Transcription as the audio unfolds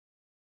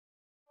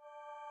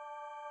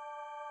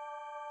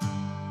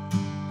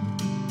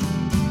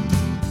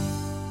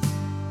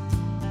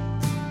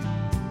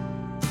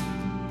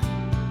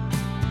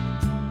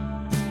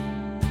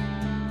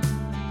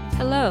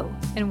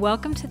and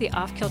welcome to the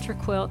Off Kilter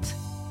Quilt.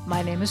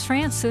 My name is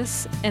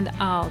Frances, and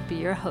I'll be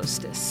your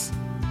hostess.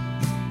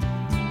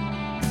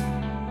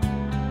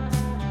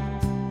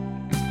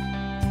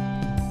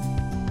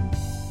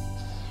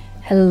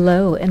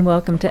 Hello, and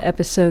welcome to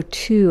episode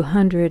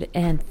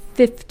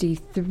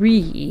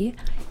 253.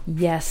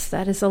 Yes,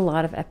 that is a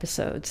lot of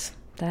episodes.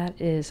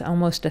 That is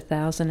almost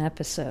 1,000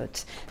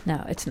 episodes.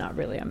 Now, it's not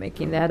really, I'm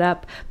making that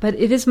up, but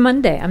it is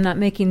Monday. I'm not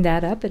making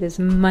that up. It is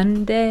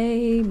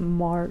Monday,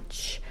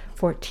 March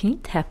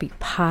 14th. Happy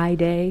Pi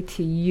Day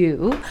to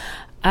you.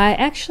 I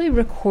actually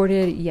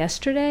recorded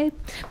yesterday,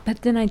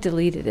 but then I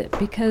deleted it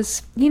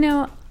because,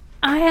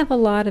 I have a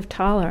lot of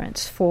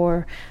tolerance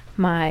for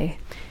my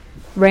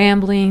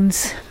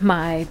ramblings,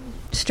 my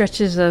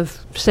stretches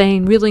of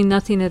saying really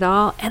nothing at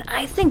all, and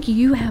I think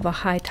you have a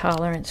high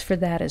tolerance for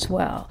that as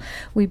well.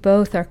 We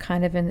both are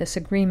kind of in this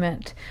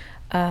agreement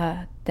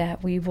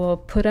that we will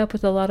put up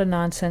with a lot of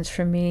nonsense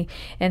from me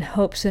in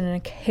hopes that an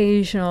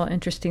occasional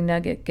interesting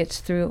nugget gets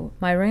through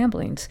my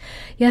ramblings.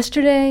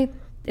 Yesterday,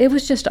 it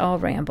was just all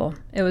ramble.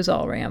 It was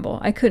all ramble.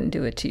 I couldn't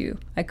do it to you.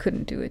 I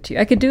could do it to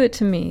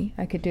me.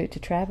 I could do it to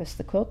Travis,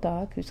 the quilt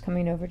dog, who's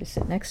coming over to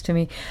sit next to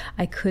me.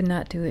 I could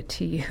not do it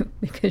to you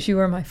because you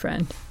are my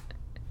friend.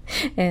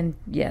 And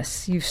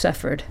yes, you've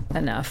suffered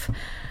enough.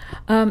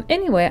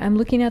 Anyway, I'm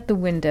looking out the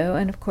window,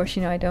 and of course,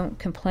 I don't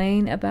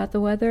complain about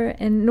the weather,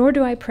 and nor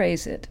do I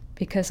praise it,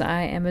 because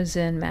I am a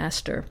Zen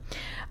master.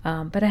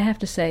 But I have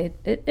to say,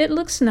 it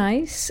looks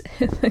nice.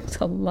 It looks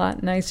a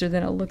lot nicer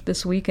than it looked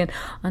this weekend.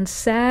 On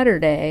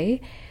Saturday,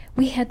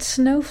 we had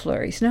snow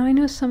flurries. Now, I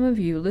know some of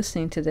you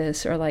listening to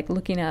this are like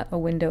looking out a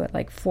window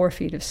at 4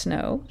 feet of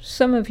snow.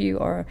 Some of you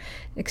are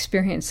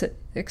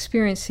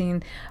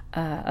experiencing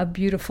a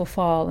beautiful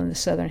fall in the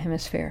southern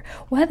hemisphere.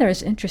 Weather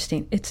is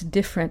interesting. It's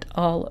different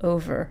all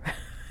over.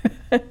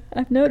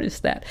 I've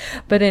noticed that.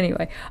 But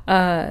anyway,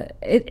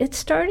 it's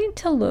starting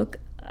to look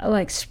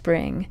like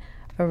spring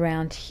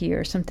around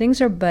here. Some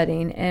things are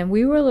budding, and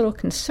we were a little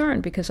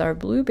concerned because our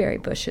blueberry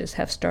bushes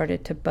have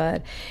started to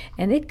bud,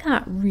 and it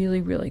got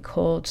really, really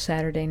cold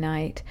Saturday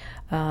night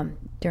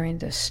during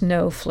the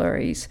snow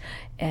flurries.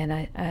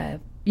 And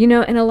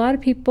and a lot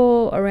of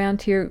people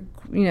around here,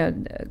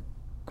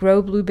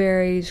 grow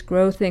blueberries,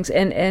 grow things,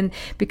 and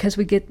because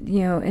we get,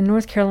 in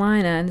North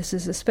Carolina, and this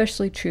is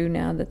especially true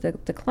now that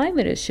the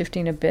climate is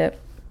shifting a bit.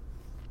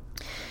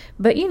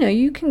 But,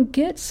 you can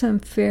get some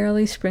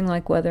fairly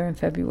spring-like weather in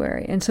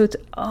February. And so it's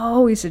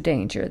always a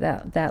danger,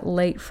 that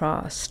late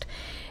frost.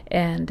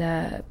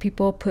 And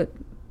people put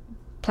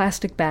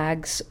plastic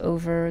bags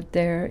over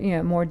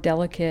their, more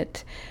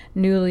delicate,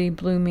 newly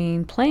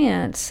blooming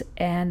plants.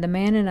 And the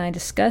man and I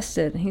discussed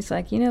it. And he's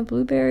like,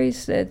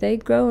 blueberries, they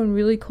grow in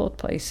really cold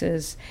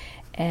places.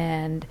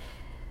 And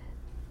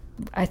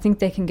I think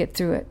they can get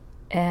through it.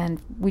 And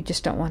we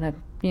just don't want to,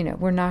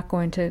 we're not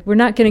going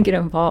to get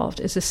involved,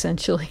 is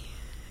essentially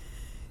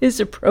his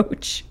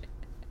approach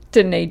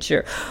to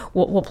nature.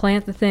 We'll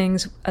plant the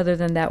things. Other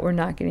than that, we're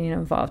not getting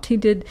involved. He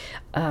did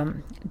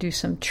do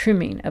some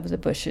trimming of the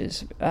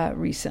bushes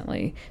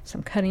recently,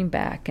 some cutting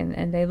back,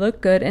 and they look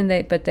good.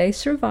 But they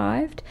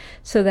survived,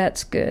 so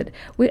that's good.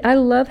 I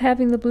love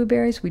having the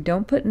blueberries. We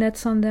don't put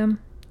nets on them.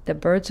 The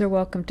birds are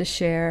welcome to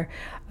share.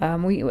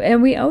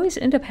 We always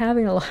end up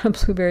having a lot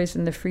of blueberries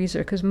in the freezer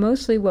because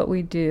mostly what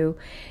we do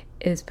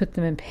is put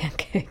them in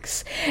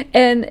pancakes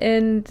and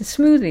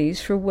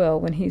smoothies for Will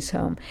when he's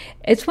home.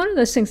 It's one of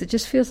those things that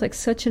just feels like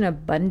such an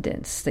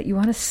abundance that you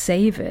want to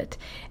save it,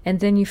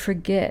 and then you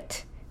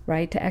forget,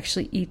 right, to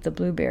actually eat the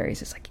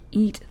blueberries. It's like,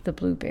 eat the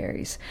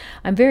blueberries.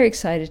 I'm very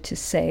excited to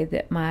say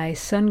that my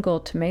Sun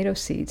Gold tomato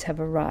seeds have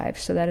arrived,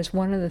 so that is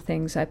one of the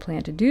things I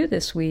plan to do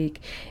this week,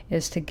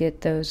 is to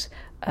get those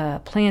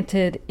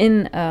planted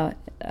in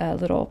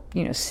little,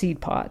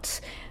 seed pots.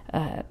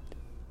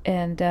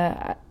 And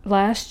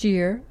last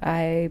year,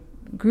 I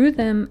grew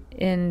them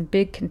in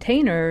big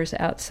containers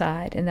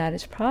outside, and that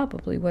is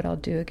probably what I'll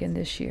do again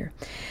this year.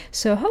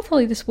 So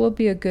hopefully this will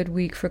be a good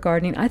week for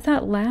gardening. I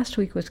thought last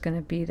week was going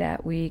to be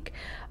that week,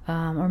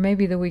 or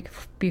maybe the week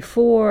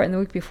before, and the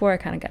week before I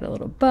kind of got a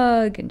little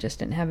bug and just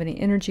didn't have any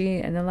energy.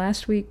 And then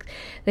last week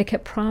they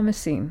kept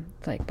promising,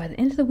 like, by the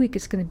end of the week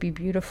it's going to be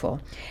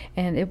beautiful,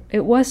 and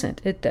it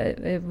wasn't.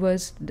 It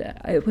was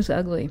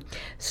ugly.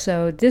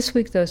 So this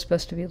week though is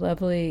supposed to be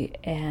lovely,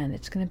 and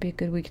it's going to be a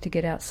good week to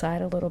get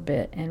outside a little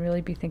bit and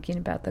really be thinking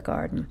about the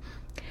garden.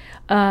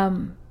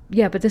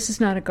 Yeah, but this is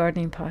not a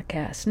gardening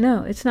podcast.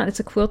 No, it's not. It's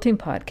a quilting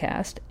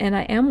podcast, and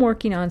I am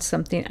working on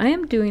something. I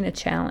am doing a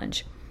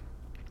challenge.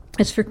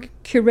 It's for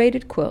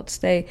curated quilts.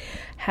 They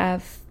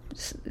have,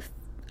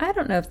 I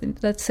don't know if,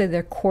 let's say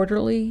they're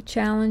quarterly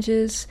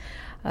challenges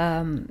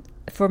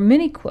for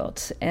mini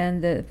quilts,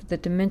 and the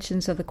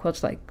dimensions of the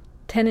quilts, like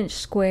 10-inch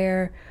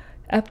square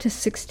up to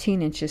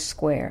 16 inches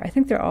square. I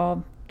think they're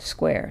all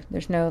square.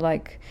 There's no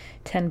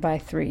 10 by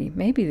 3.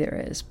 Maybe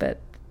there is, but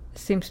it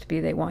seems to be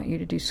they want you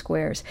to do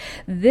squares.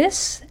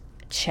 This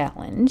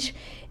challenge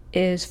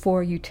is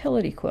for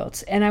utility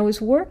quilts, and I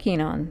was working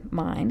on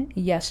mine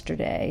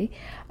yesterday,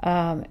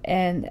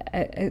 and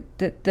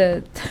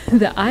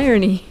the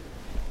irony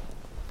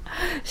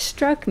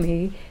struck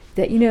me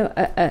that,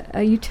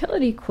 a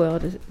utility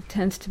quilt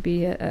tends to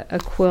be a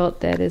quilt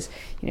that is,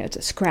 it's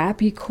a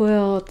scrappy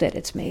quilt, that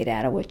it's made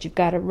out of what you've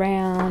got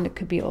around. It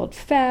could be old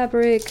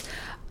fabric,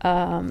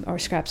 or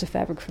scraps of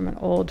fabric from an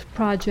old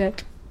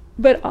project,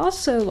 but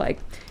also like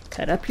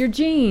cut up your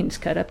jeans,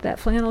 cut up that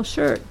flannel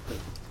shirt.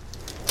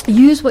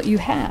 Use what you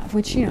have,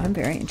 which, I'm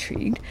very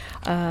intrigued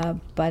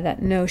by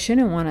that notion,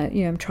 and want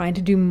to, I'm trying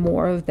to do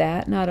more of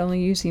that, not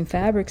only using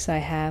fabrics I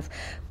have,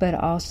 but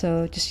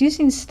also just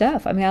using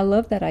stuff. I mean, I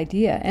love that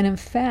idea. And in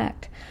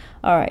fact,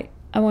 all right,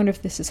 I wonder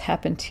if this has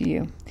happened to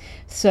you.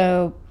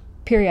 So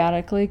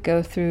periodically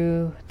go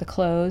through the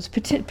clothes,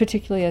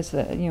 particularly as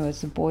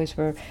the boys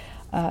were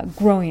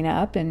growing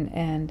up,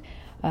 and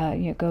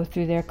go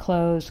through their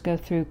clothes, go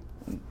through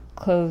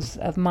clothes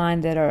of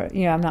mine that are,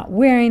 I'm not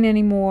wearing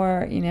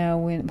anymore.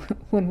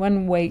 When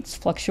one's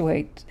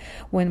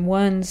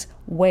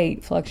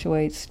weight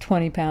fluctuates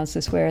 20 pounds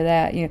this way or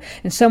that,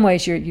 in some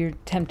ways you're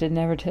tempted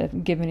never to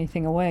give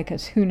anything away,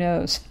 because who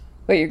knows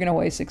what you're going to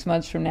weigh 6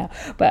 months from now.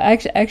 But I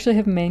actually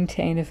have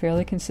maintained a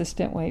fairly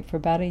consistent weight for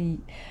about a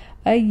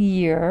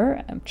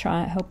year. I'm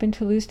hoping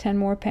to lose 10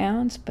 more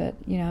pounds, but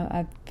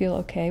I feel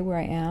okay where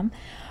I am.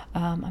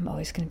 I'm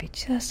always going to be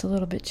just a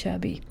little bit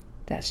chubby.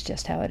 That's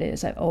just how it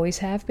is. I always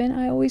have been.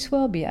 I always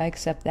will be. I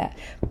accept that.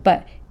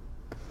 But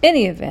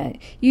any event,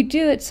 you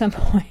do at some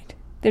point.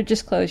 They're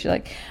just clothes. You're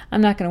like,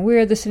 I'm not going to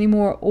wear this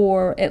anymore.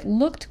 Or it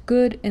looked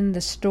good in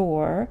the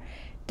store,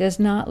 does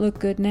not look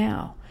good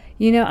now.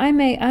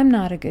 I'm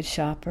not a good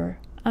shopper.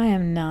 I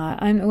am not.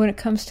 When it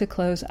comes to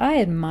clothes, I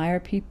admire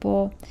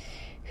people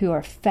who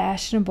are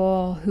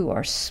fashionable, who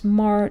are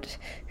smart,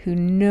 who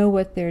know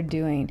what they're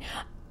doing.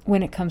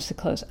 When it comes to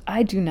clothes,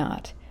 I do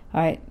not.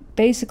 All right.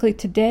 Basically,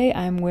 today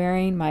I'm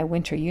wearing my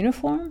winter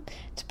uniform.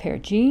 It's a pair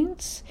of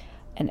jeans,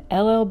 an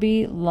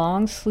LLB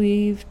long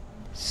sleeve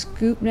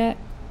scoop neck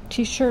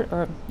t-shirt,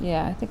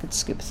 I think it's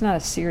scoop. It's not a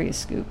serious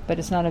scoop, but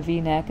it's not a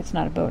V-neck. It's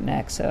not a boat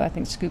neck, so I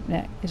think scoop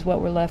neck is what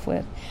we're left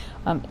with.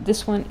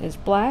 This one is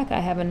black.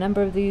 I have a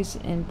number of these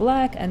in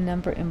black, a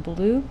number in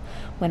blue.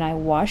 When I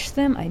wash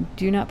them, I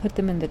do not put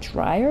them in the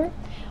dryer,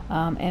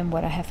 and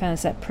what I have found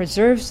is that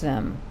preserves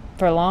them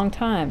for a long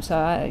time. So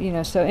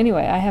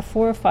anyway, I have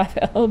 4 or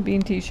 5 LL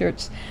Bean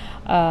t-shirts,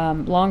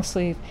 long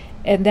sleeve,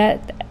 and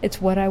it's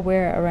what I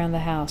wear around the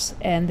house.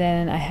 And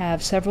then I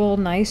have several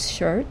nice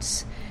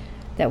shirts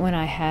that when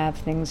I have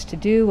things to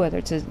do, whether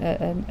it's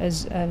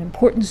an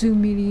important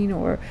Zoom meeting,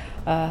 or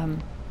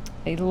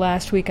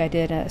last week I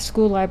did a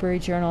school library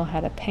journal,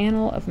 had a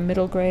panel of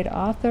middle grade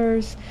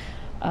authors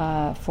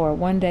for a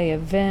one-day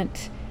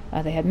event.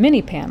 They had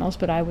many panels,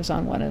 but I was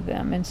on one of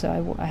them. And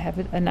so I have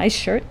a nice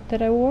shirt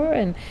that I wore.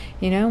 And,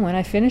 when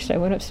I finished, I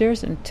went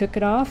upstairs and took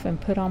it off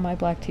and put on my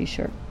black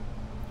t-shirt.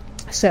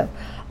 So,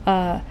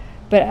 and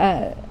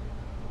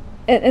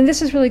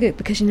this is really good,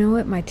 because you know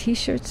what? My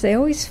t-shirts, they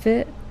always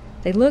fit.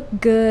 They look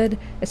good,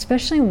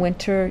 especially in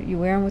winter. You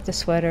wear them with a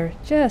sweater.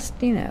 Just,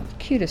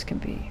 cute as can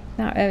be.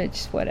 No, it's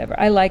just whatever.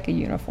 I like a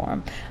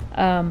uniform.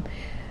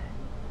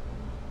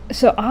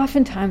 So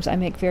oftentimes I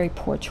make very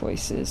poor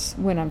choices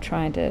when I'm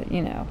trying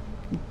to,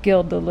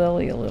 gild the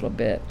lily a little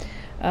bit.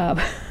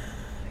 I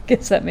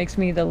guess that makes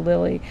me the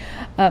lily.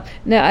 No,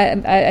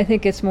 I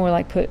think it's more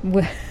like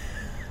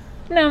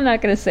no, I'm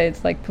not going to say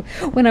it's like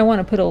when I want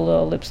to put a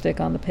little lipstick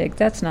on the pig.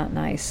 That's not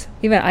nice.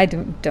 Even I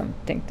don't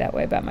think that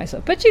way about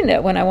myself. But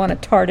when I want to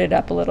tart it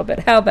up a little bit,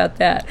 how about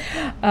that?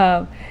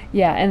 And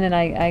then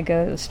I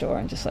go to the store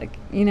and just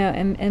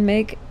and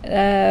make,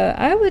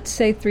 I would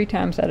say 3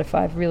 times out of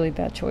 5 really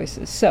bad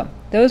choices. So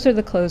those are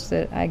the clothes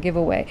that I give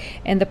away.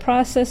 And the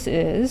process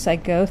is I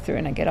go through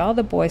and I get all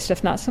the boy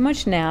stuff, not so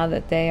much now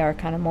that they are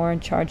kind of more in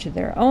charge of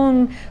their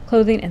own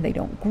clothing and they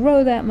don't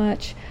grow that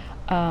much.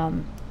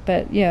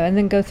 But, and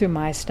then go through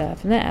my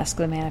stuff and then ask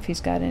the man if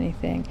he's got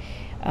anything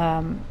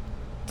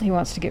he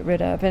wants to get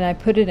rid of. And I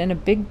put it in a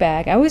big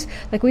bag. I always,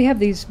 we have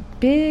these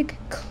big,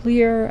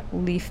 clear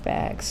leaf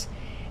bags.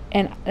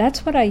 And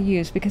that's what I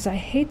use, because I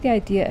hate the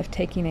idea of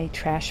taking a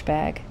trash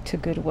bag to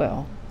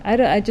Goodwill.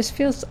 I just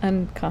feels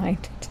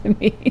unkind to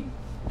me.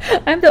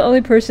 I'm the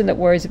only person that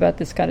worries about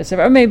this kind of stuff.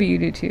 Or maybe you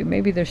do too.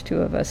 Maybe there's 2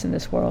 of us in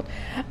this world.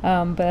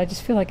 But I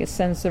just feel like it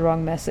sends the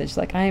wrong message.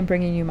 Like, I am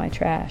bringing you my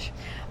trash.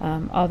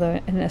 Although,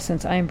 in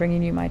essence, I am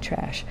bringing you my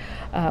trash.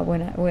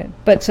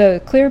 But so a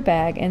clear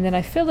bag, and then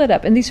I fill it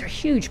up. And these are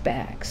huge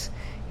bags,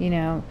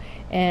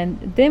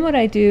 And then what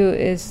I do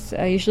is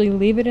I usually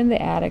leave it in the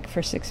attic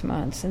for 6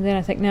 months. And then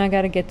I think, now I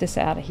got to get this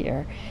out of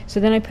here. So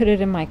then I put it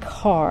in my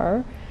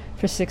car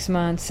for 6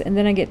 months, and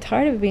then I get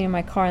tired of it being in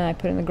my car, and I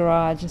put it in the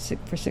garage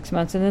for 6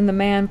 months, and then the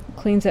man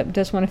cleans up,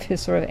 does one of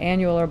his sort of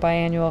annual or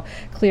biannual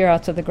clear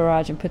outs of the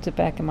garage and puts it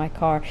back in my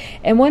car.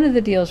 And one of the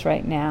deals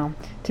right now,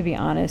 to be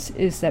honest,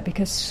 is that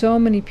because so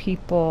many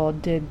people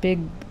did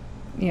big,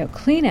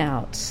 clean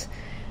outs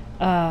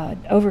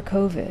over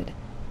COVID,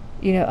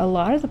 a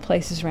lot of the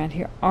places around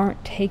here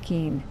aren't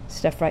taking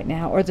stuff right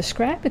now, or the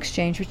scrap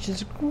exchange, which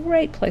is a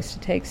great place to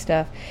take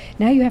stuff.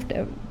 Now you have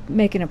to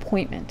make an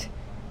appointment.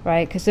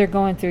 right? Because they're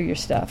going through your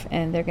stuff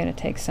and they're going to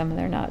take some and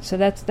they're not. So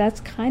that's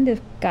kind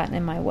of gotten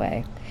in my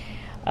way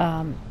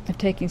of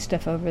taking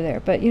stuff over there.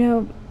 But,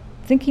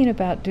 thinking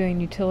about doing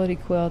utility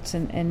quilts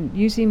and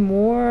using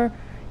more,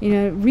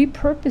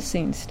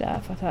 repurposing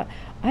stuff, I thought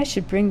I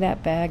should bring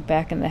that bag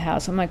back in the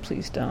house. I'm like,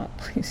 please don't.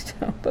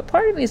 But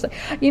part of me is like,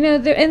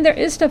 there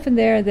is stuff in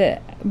there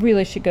that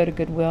really should go to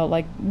Goodwill,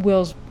 like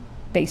Will's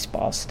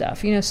baseball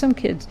stuff. Some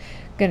kid's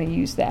going to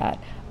use that.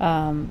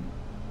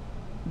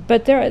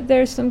 But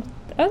there's some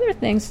other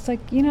things. It's like,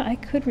 I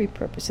could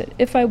repurpose it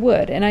if I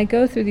would. And I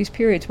go through these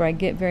periods where I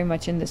get very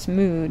much in this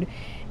mood,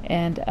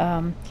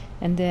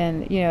 and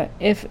then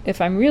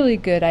if I'm really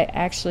good, I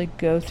actually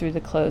go through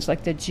the clothes,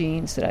 like the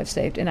jeans that I've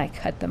saved, and I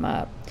cut them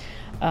up.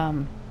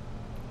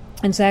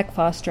 And Zach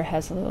Foster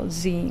has a little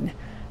zine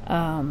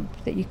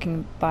that you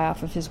can buy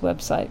off of his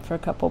website for a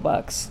couple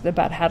bucks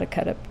about how to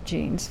cut up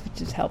jeans,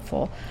 which is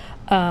helpful.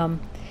 And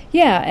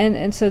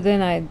so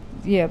then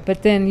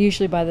but then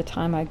usually by the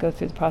time I go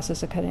through the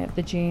process of cutting up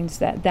the jeans,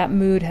 that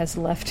mood has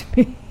left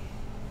me.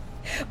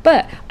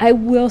 But I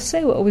will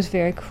say what was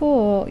very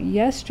cool,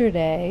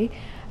 yesterday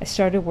I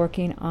started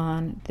working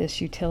on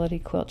this utility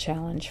quilt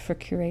challenge for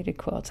curated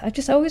quilts. I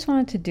just always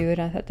wanted to do it.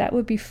 I thought that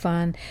would be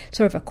fun,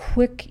 sort of a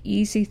quick,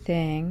 easy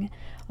thing,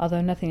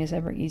 although nothing is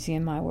ever easy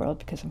in my world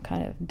because I'm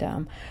kind of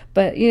dumb.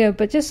 But,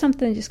 but just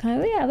something, just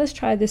kind of, let's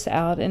try this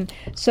out. And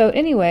so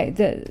anyway,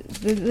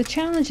 the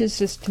challenge is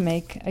just to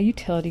make a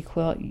utility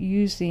quilt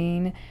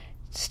using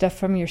stuff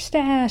from your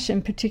stash,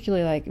 and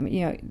particularly like,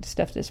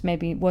 stuff that's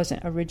maybe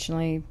wasn't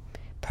originally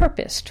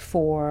purposed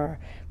for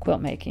quilt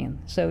making,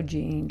 so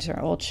jeans or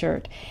old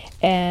shirt.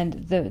 And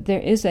there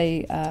is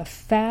a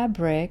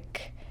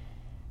fabric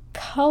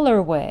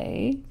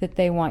colorway that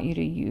they want you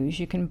to use.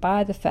 You can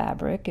buy the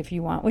fabric if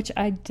you want, which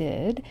I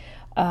did,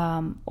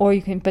 or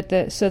you can.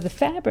 So the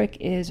fabric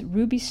is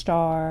Ruby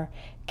Star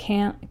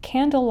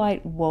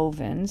Candlelight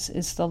Wovens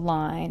is the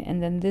line,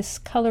 and then this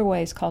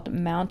colorway is called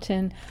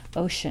Mountain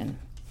Ocean,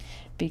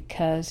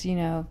 because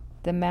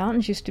the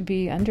mountains used to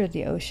be under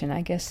the ocean.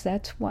 I guess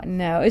that's what.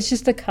 No, it's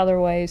just the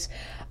colorways.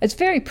 It's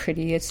very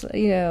pretty. It's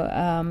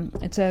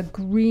it's a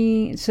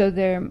green. So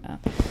they're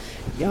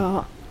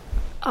y'all.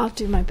 I'll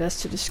do my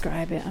best to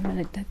describe it. I'm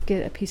gonna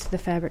get a piece of the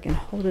fabric and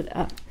hold it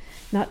up.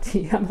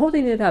 I'm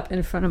holding it up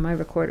in front of my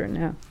recorder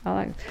now.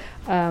 I'll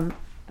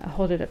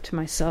hold it up to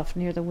myself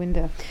near the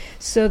window.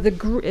 So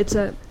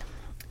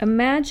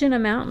imagine a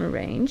mountain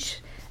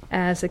range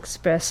as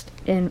expressed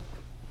in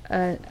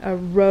a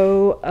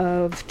row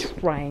of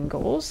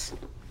triangles,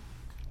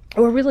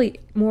 or really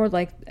more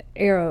like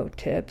arrow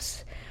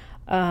tips,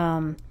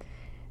 and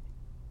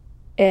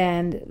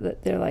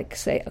they're like,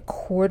 say, a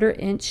 1/4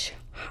 inch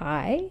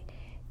high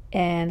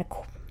and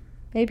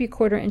maybe a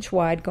 1/4 inch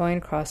wide, going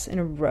across in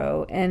a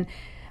row. And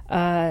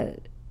the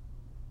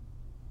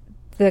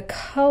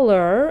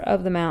color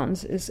of the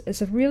mountains is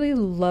a really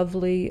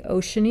lovely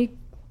oceany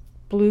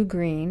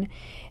blue-green.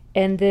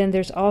 And then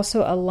there's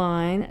also a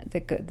line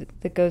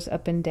that goes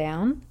up and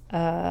down.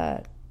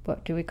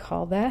 What do we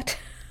call that?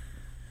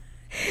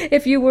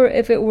 If you were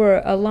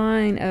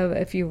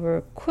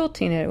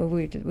quilting it,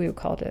 we would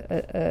call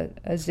it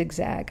a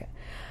zigzag.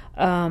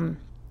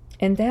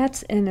 And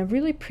that's in a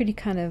really pretty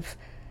kind of,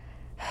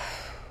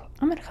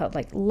 I'm going to call it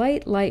like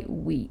light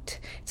wheat.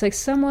 It's like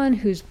someone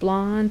who's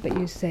blonde, but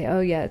you say,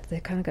 oh yeah, they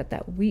kind of got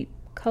that wheat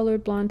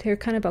colored blonde hair,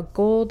 kind of a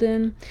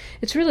golden.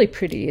 It's really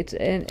pretty.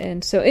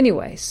 And so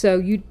anyway, so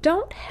you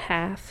don't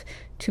have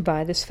to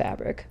buy this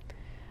fabric.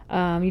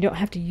 You don't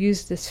have to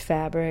use this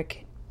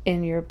fabric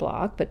in your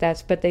block, but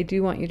they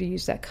do want you to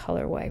use that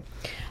colorway.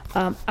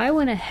 I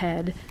went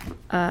ahead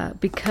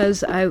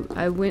because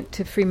I went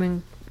to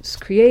Freeman's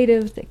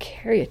Creative. They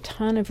carry a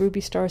ton of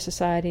Ruby Star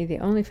Society, the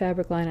only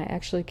fabric line I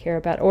actually care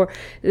about, or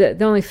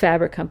the only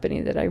fabric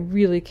company that I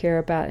really care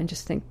about and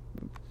just think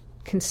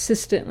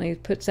consistently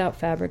puts out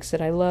fabrics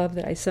that I love,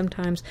 that I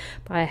sometimes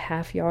buy a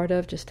half yard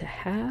of just to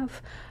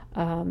have,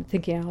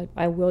 thinking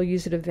I will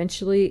use it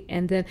eventually.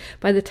 And then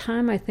by the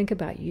time I think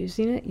about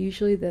using it,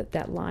 usually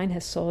that line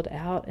has sold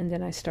out, and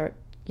then I start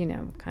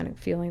kind of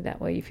feeling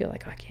that way. You feel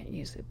like, oh, I can't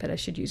use it, but I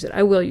should use it.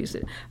 I will use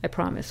it. I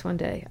promise one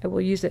day I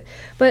will use it.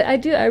 But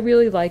I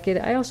really like it.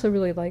 I also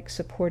really like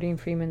supporting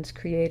Freeman's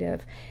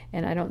Creative,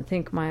 and I don't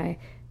think my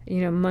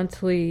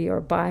monthly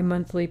or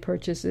bi-monthly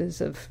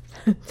purchases of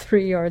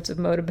 3 yards of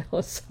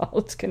Motabella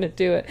Salt's going to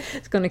do it.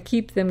 It's going to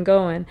keep them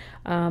going.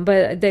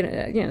 But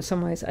they, in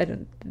some ways, I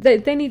don't.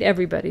 They need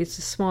everybody. It's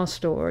a small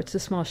store. It's a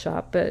small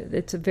shop, but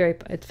it's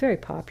very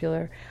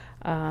popular.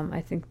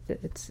 I think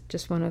that it's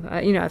just one of,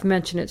 I've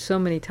mentioned it so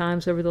many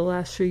times over the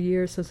last few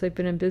years since they've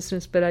been in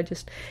business, but I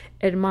just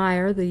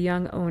admire the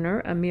young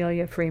owner,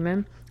 Amelia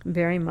Freeman,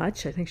 very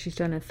much. I think she's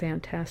done a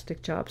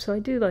fantastic job, so I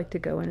do like to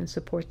go in and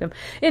support them.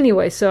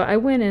 Anyway, so I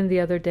went in the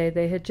other day.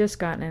 They had just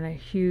gotten in a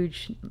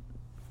huge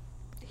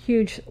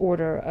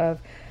order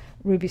of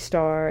Ruby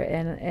Star,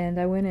 and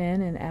I went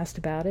in and asked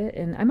about it,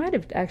 and I might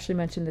have actually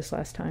mentioned this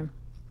last time.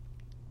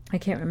 I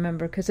can't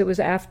remember, because it was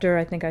after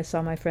I think I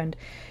saw my friend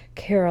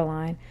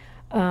Caroline.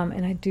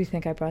 And I do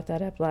think I brought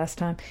that up last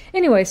time.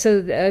 Anyway,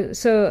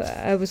 so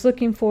I was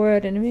looking for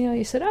it, and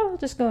Amelia said, "Oh, I'll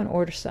just go and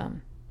order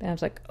some." And I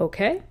was like,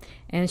 "Okay."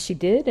 And she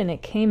did, and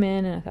it came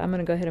in, and I thought, I'm going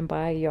to go ahead and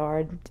buy a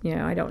yard.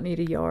 I don't need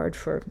a yard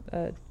for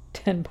a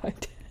 10 by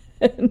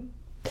 10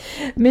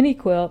 mini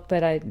quilt,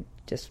 but I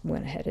just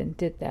went ahead and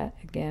did that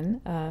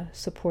again,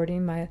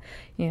 supporting my,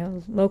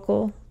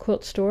 local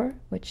quilt store,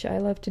 which I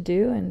love to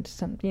do. And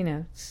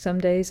some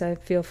days I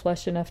feel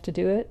flush enough to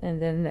do it,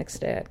 and then the next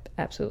day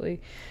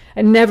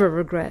I never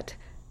regret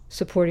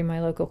supporting my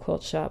local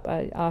quilt shop.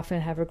 I often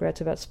have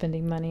regrets about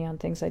spending money on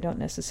things I don't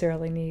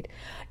necessarily need.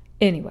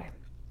 Anyway,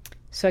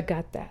 so I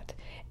got that,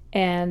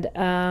 and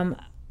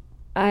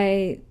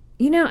I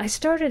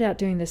started out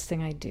doing this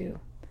thing I do.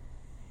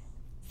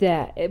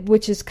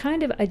 Which is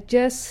kind of, I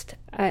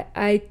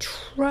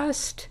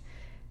trust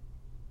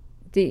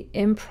the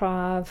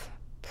improv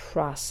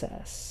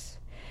process,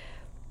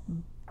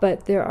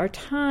 but there are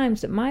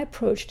times that my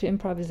approach to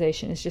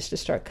improvisation is just to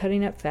start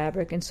cutting up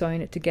fabric and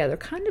sewing it together,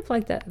 kind of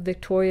like that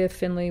Victoria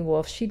Finley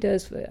Wolf. She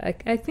does,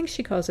 I think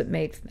she calls it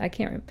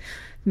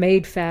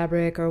made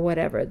fabric or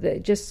whatever.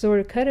 Just sort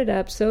of cut it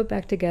up, sew it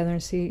back together,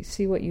 and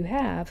see what you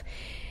have.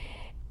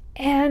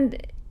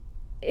 And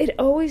it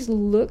always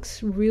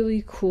looks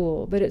really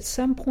cool, but at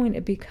some point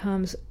it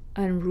becomes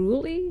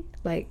unruly,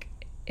 like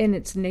in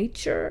its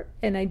nature,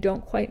 and I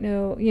don't quite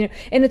know,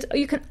 and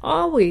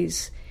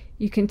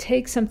you can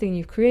take something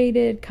you've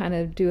created, kind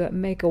of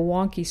make a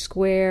wonky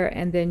square,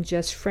 and then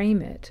just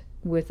frame it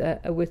with a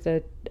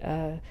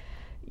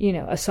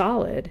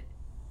solid,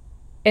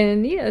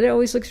 and it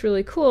always looks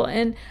really cool.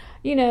 And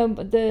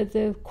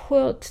the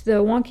quilt,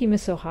 the Wonky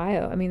Miss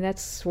Ohio, I mean,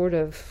 that's sort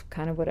of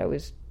kind of what I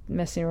was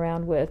messing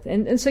around with,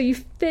 and so you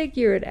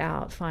figure it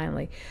out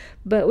finally.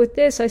 But with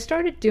this, I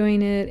started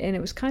doing it, and it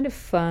was kind of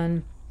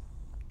fun.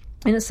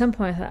 And at some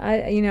point,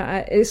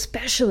 I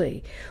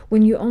especially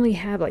when you only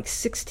have like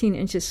 16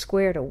 inches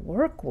square to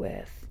work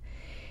with,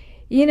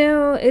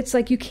 it's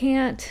like you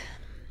can't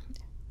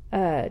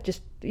you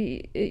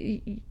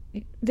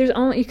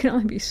can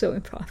only be so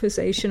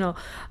improvisational.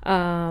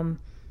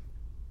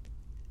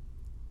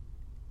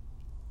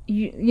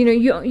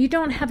 You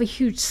don't have a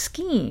huge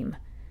scheme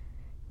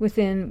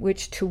within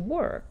which to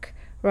work,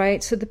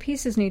 right? So the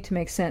pieces need to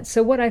make sense.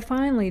 So what I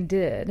finally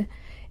did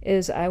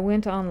is I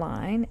went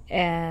online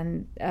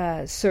and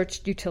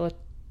searched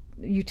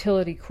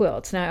utility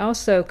quilts. Now I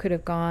also could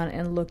have gone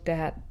and looked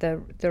at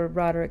the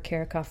Roderick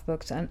Karakoff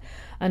books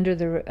under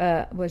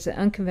the was it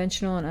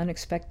Unconventional and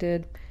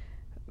Unexpected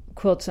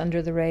Quilts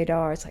Under the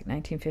Radar. It's like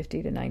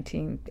 1950 to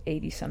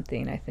 1980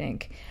 something, I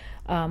think.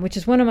 Which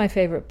is one of my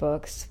favorite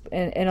books.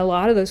 And a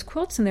lot of those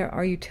quilts in there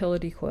are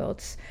utility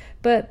quilts.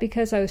 But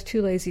because I was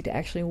too lazy to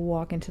actually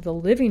walk into the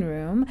living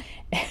room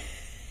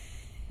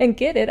and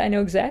get it, I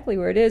know exactly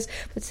where it is.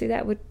 But see,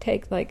 that would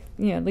take at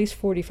least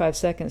 45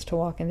 seconds to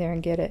walk in there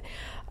and get it.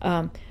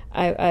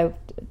 I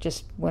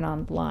just went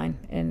online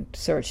and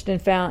searched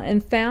and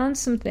found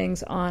some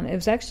things on. It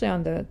was actually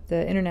on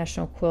the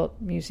International Quilt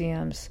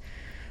Museum's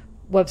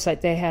website.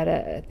 They had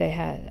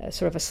a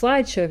sort of a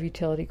slideshow of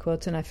utility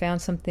quilts, and I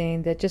found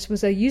something that just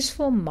was a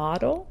useful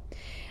model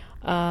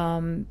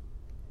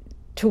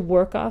to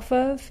work off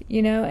of,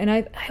 and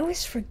I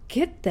always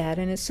forget that,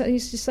 and it's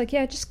just like,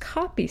 just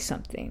copy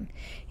something,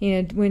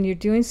 when you're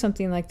doing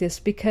something like this,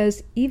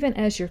 because even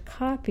as you're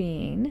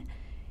copying,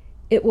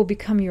 it will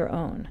become your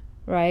own,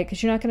 right?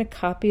 Because you're not going to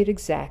copy it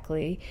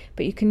exactly,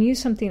 but you can use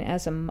something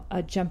as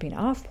a jumping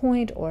off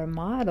point or a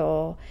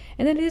model,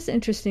 and it is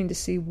interesting to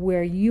see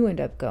where you end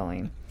up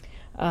going.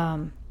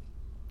 And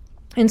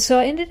so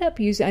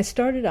I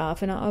started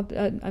off, and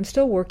I'm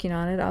still working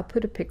on it. I'll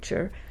put a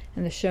picture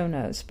in the show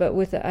notes. But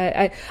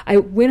I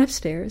went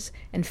upstairs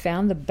and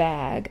found the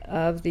bag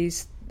of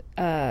these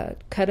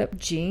cut up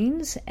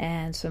jeans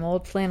and some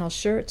old flannel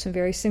shirts and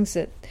various things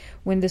that,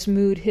 when this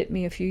mood hit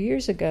me a few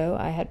years ago,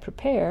 I had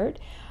prepared.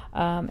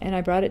 And I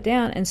brought it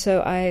down, and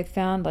so I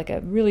found like a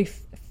really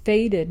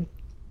faded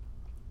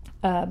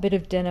bit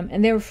of denim,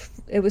 and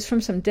it was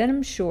from some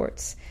denim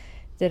shorts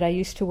that I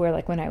used to wear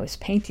like when I was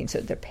painting, so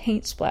they're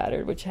paint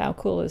splattered, which how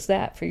cool is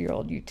that for your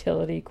old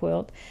utility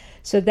quilt?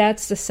 So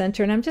that's the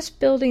center, and I'm just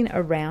building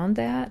around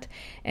that,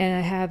 and I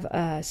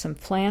have some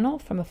flannel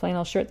from a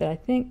flannel shirt that I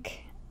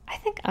think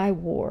I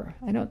wore.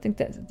 I don't think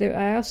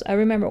that I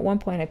remember at one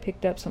point I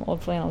picked up some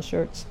old flannel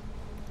shirts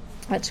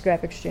at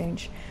Scrap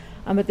Exchange.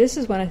 But this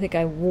is one I think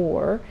I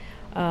wore,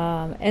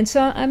 and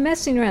so I'm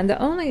messing around.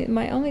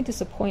 My only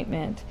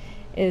disappointment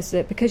is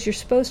that because you're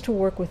supposed to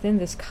work within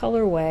this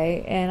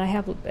colorway, and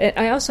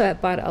I also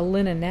bought a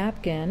linen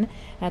napkin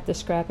at the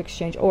Scrap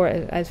Exchange, or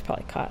it's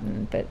probably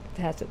cotton, but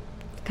it has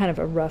kind of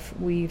a rough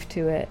weave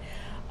to it,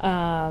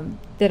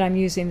 that I'm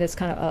using. That's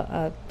kind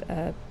of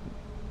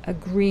a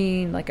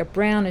green, like a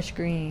brownish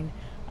green,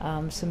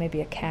 so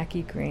maybe a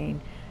khaki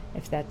green,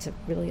 if that's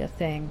really a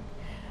thing.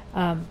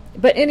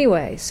 But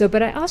anyway,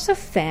 but I also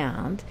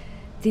found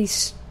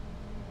these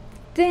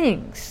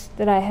things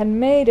that I had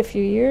made a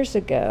few years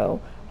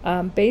ago,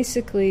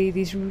 basically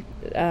these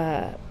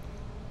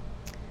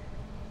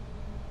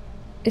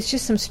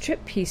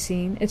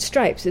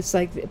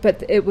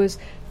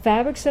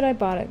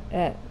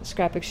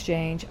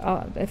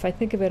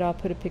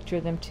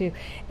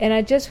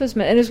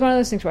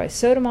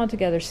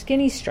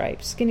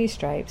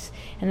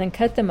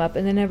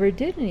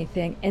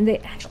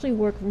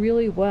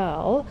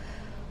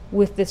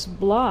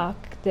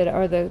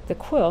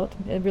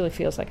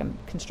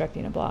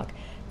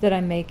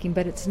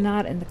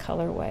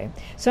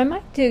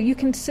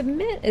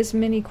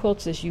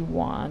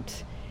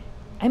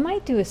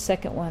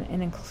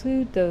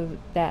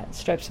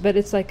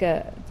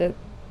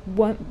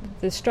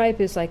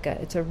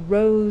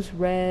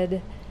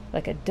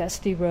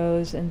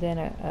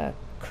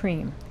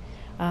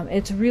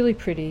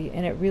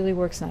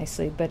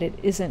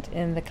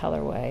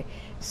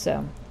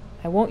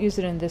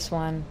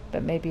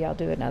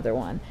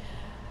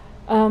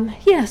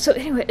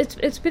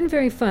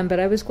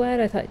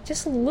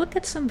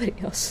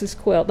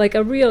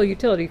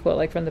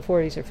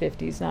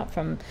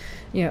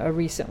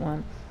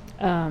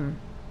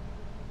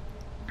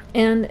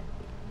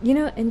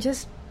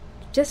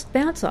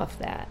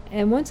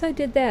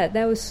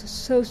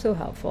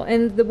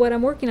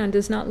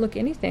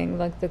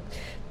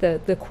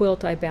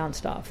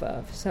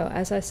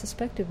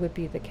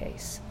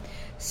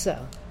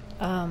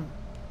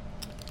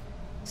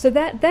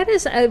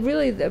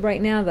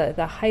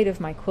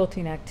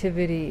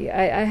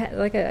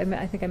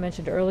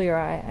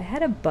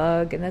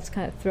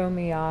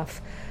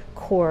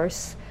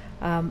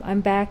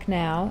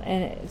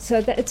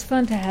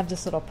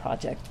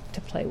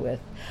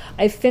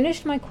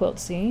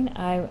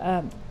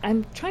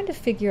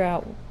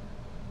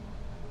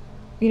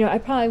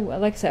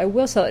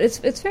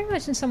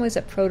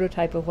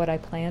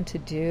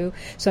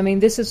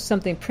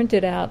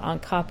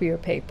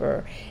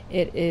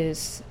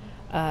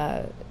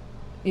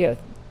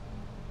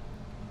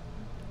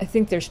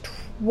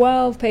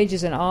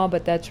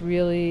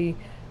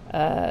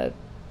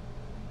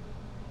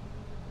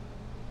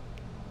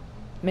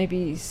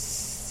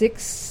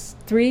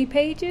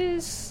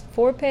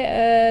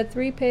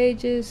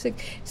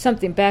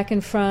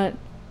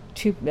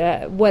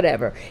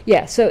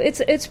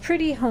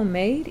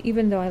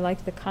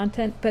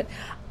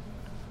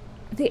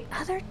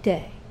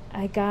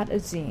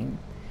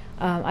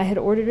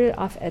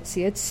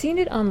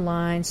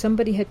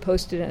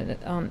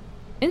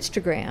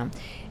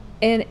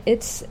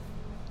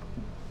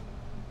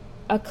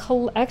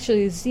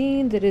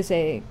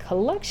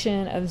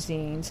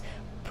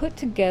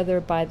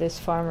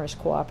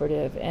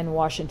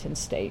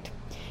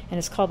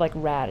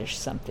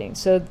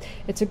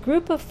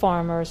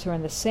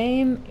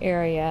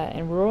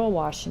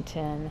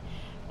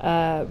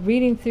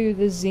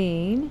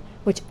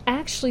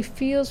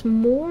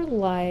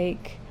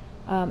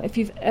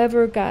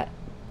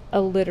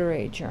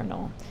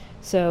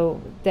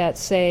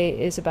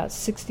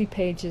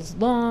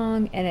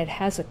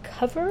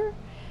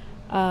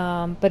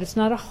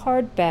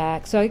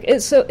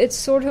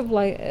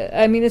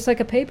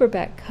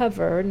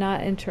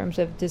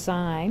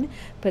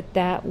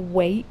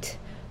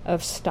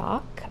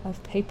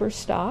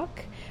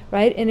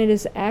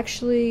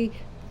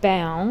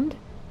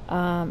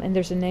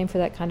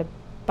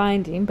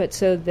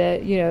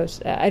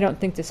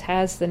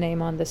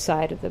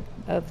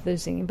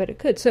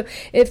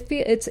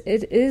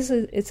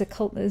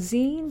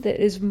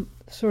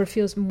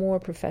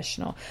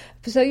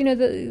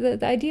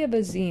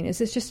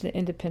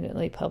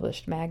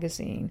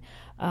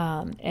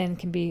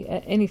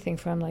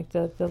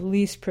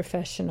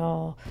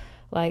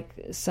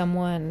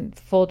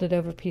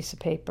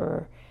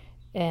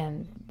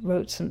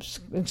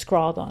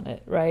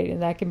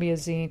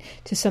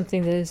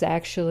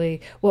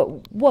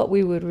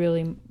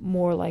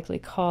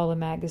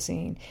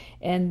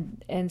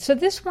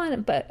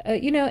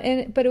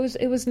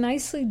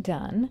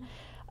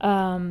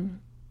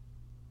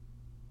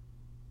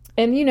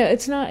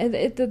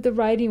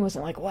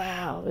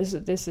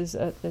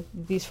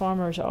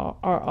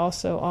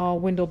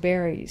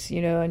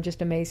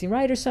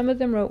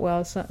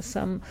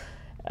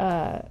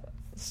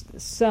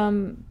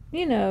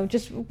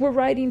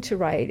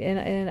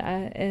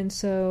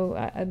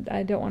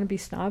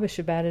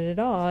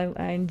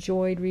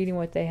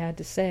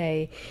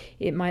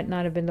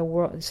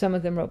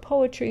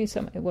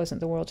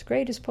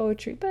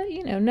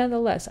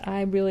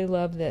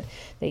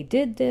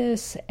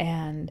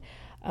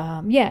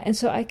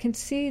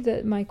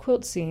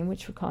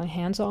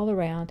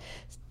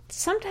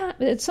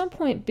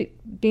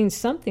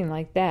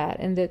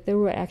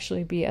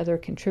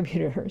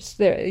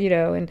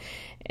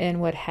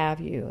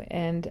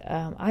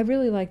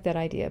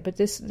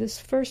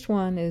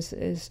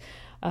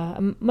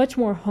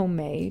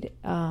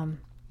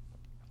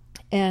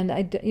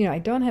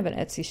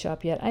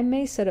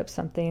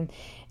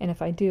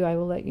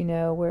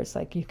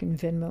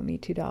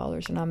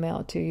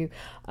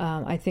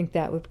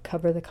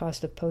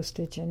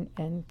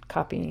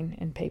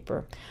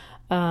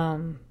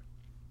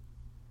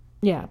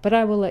Yeah, but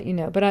I will let you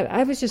know. But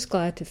I was just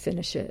glad to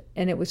finish it,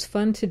 and it was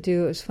fun to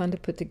do. It was fun to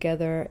put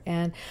together,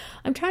 and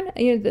I'm trying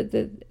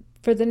to,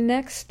 for the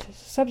next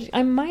subject,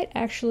 I might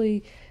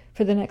actually,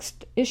 for the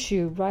next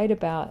issue, write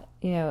about,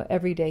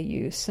 everyday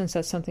use, since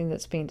that's something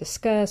that's being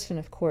discussed, and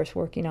of course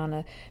working on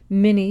a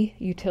mini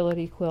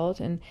utility quilt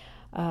and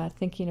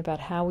thinking about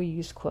how we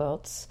use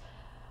quilts.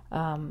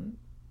 That's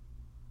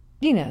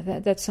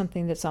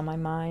something that's on my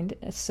mind.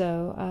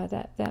 So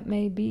that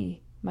may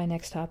be my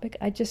next topic.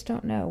 I just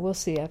don't know. We'll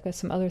see. I've got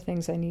some other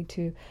things I need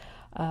to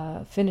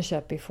finish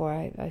up before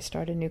I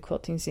start a new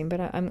quilting zine.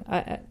 But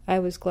I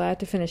was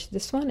glad to finish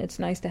this one. It's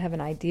nice to have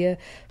an idea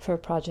for a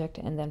project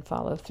and then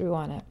follow through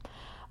on it.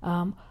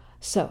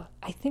 So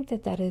I think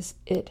that is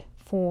it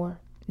for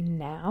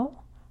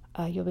now.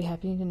 You'll be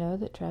happy to know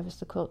that Travis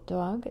the Quilt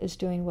Dog is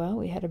doing well.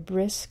 We had a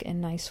brisk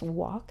and nice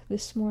walk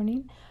this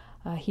morning.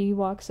 He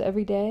walks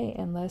every day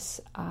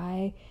unless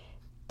I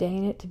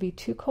deign it to be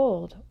too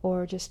cold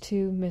or just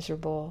too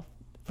miserable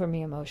for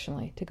me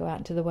emotionally to go out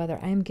into the weather.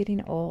 I am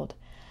getting old.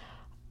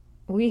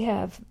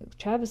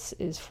 Travis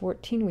is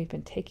 14. We've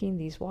been taking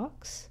these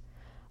walks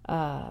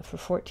for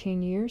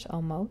 14 years,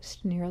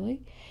 almost,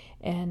 nearly.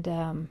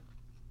 And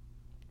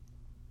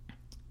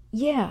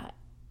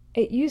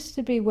it used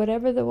to be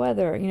whatever the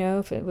weather,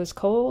 if it was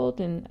cold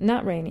and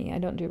not rainy, I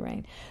don't do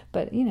rain,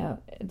 but,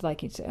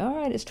 like you'd say, all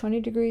right, it's 20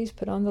 degrees,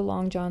 put on the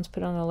long johns,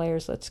 put on the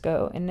layers, let's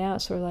go. And now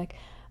it's sort of like,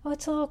 oh,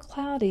 it's a little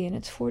cloudy and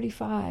it's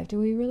 45. Do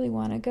we really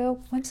want to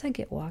go? Once I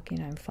get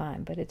walking, I'm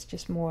fine, but it's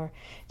just more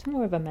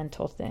of a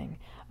mental thing.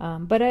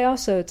 But I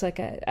also, it's like,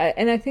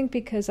 and I think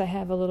because I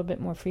have a little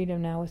bit more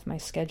freedom now with my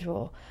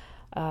schedule,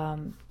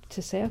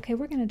 to say, okay,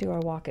 we're going to do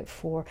our walk at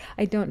 4.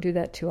 I don't do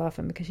that too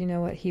often because you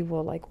know what? He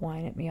will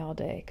whine at me all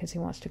day because he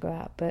wants to go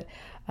out. But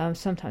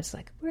sometimes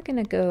we're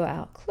going to go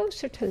out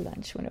closer to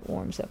lunch when it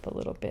warms up a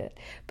little bit.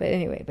 But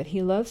anyway,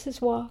 he loves his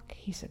walk.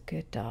 He's a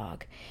good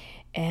dog.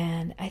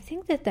 And I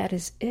think that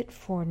is it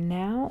for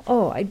now.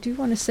 Oh, I do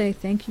want to say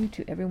thank you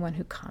to everyone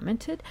who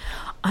commented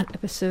on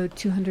episode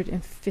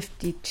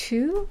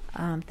 252.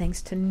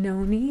 Thanks to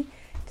Noni,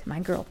 to my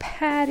girl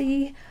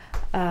Patty,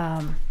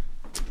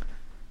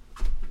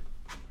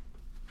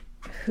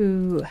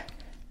 who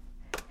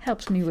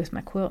helps me with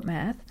my quilt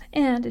math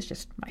and is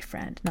just my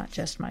friend, not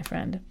just my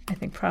friend. I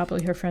think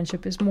probably her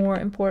friendship is more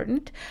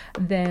important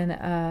than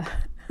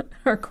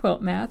her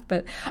quilt math,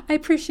 but I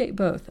appreciate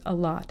both a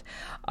lot.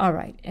 All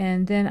right,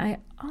 and then I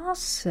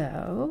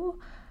also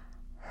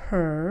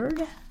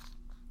heard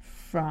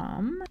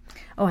from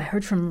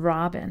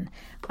Robin,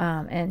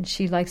 and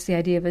she likes the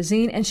idea of a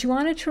zine, and she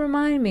wanted to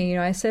remind me,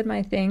 I said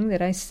my thing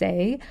that I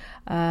say,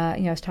 I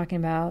was talking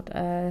about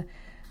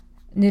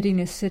knitting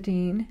is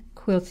sitting,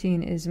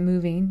 quilting is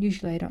moving.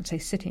 Usually I don't say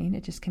sitting.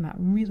 It just came out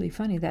really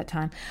funny that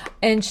time.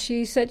 And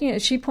she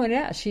said, she pointed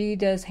out she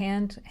does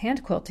hand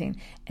quilting,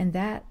 and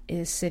that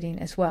is sitting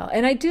as well.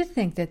 And I do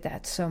think that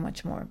that's so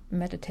much more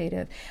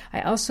meditative.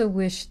 I also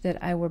wish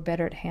that I were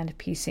better at hand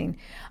piecing.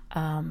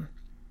 But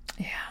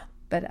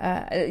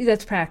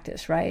that's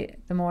practice, right?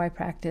 The more I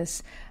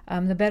practice,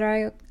 the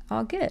better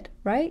I'll get,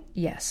 right?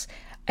 Yes.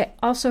 I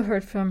also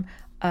heard from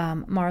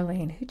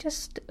Marlene, who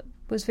just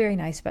was very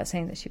nice about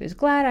saying that she was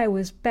glad I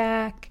was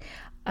back,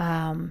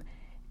 and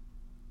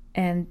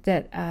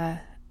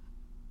that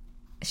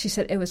she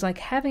said it was like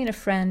having a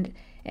friend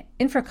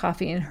in for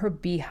coffee in her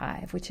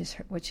beehive, which is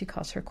what she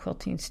calls her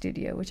quilting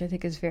studio, which I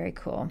think is very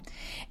cool.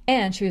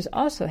 And she was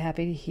also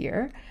happy to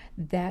hear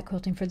that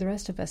Quilting for the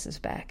Rest of Us is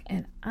back,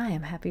 and I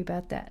am happy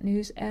about that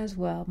news as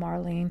well,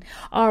 Marlene.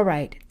 All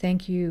right,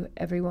 thank you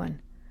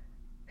everyone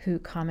who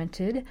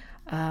commented.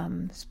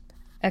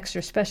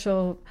 Extra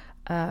special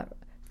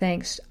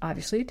thanks,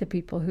 obviously, to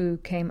people who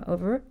came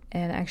over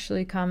and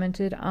actually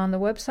commented on the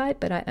website,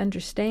 but I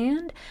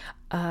understand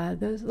a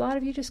lot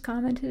of you just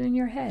commented in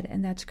your head,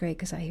 and that's great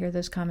because I hear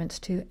those comments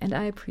too, and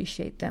I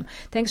appreciate them.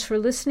 Thanks for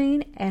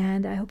listening,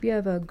 and I hope you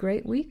have a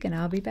great week, and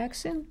I'll be back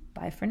soon.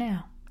 Bye for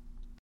now.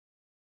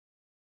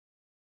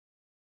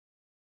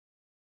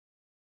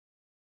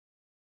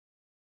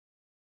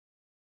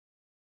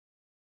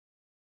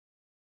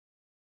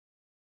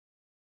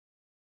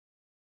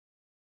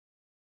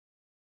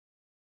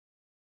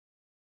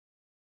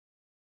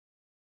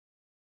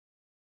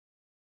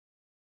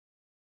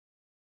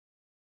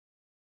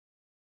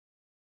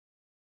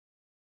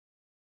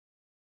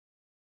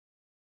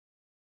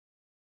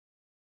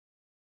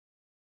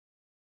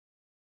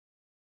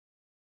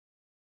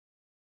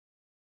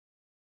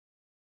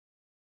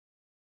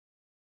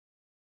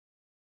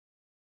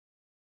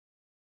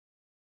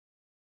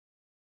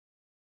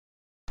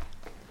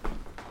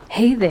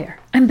 Hey there,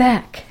 I'm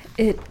back.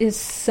 It is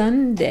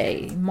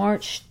Sunday,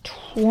 March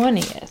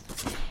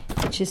 20th,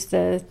 which is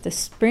the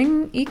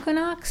spring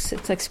equinox.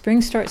 It's like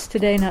spring starts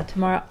today, not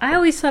tomorrow. I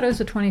always thought it was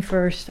the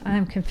 21st.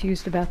 I'm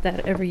confused about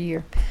that every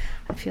year.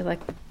 I feel like,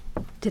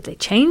 did they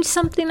change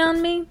something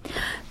on me?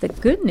 The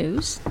good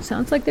news,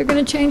 sounds like they're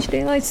going to change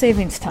daylight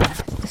savings time.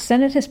 The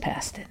Senate has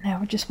passed it. Now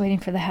we're just waiting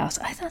for the House.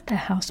 I thought the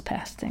House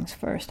passed things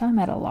first. I'm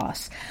at a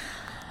loss.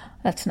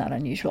 That's not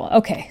unusual.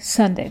 Okay,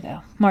 Sunday though,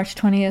 March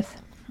 20th.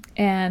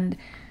 And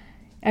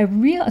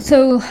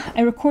so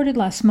I recorded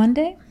last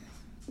Monday,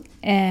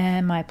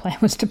 and my plan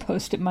was to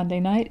post it Monday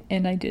night,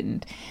 and I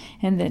didn't.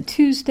 And then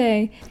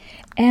Tuesday,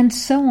 and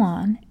so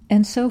on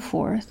and so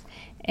forth.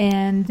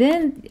 And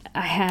then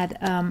I had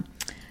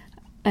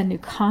a new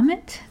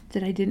comment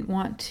that I didn't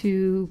want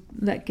to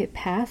let get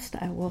past.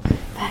 I will,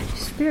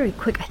 just very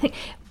quick, I think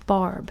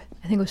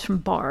it was from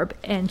Barb,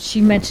 and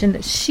she mentioned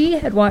that she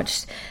had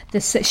watched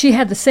this. She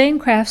had the same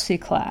Craftsy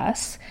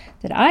class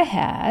that I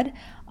had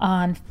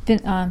on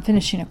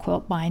finishing a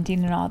quilt,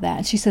 binding and all that.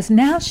 And she says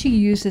now she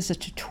uses a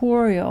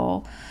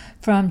tutorial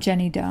from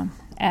Jenny Doan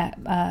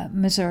at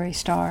Missouri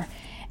Star.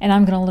 And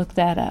I'm going to look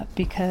that up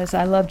because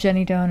I love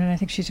Jenny Doan and I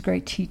think she's a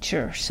great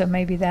teacher. So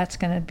maybe that's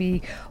going to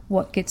be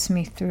what gets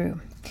me through.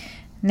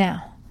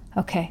 Now,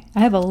 okay, I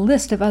have a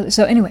list of others.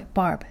 So anyway,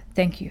 Barb,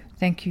 thank you.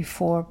 Thank you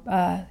for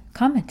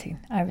commenting.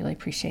 I really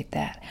appreciate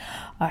that.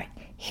 All right,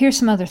 here's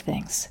some other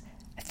things.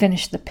 I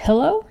finished the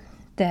pillow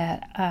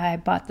that I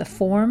bought the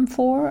form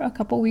for a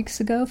couple weeks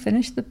ago.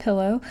 Finished the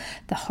pillow.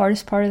 The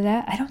hardest part of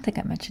that, I don't think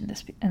I mentioned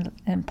this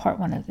in part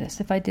one of this.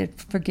 If I did,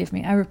 forgive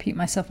me. I repeat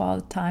myself all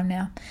the time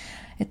now.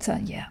 It's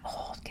getting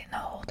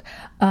old.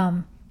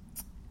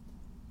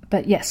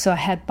 But yes, so I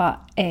had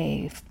bought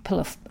a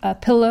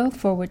pillow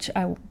for which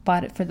I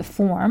bought it for the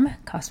form.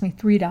 It cost me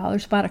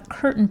 $3. Bought a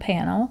curtain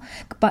panel.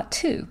 Bought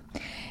two.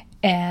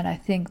 And I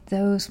think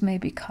those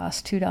maybe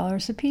cost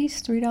 $2 a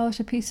piece, $3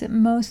 a piece at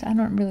most. I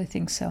don't really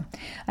think so.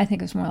 I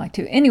think it was more like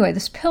 $2. Anyway,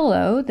 this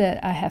pillow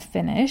that I have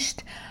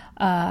finished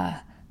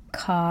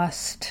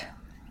cost,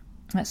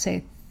 let's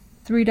say,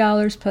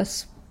 $3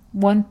 plus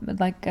one,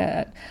 like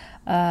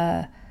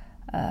I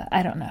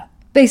don't know.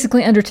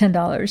 Basically under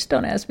 $10.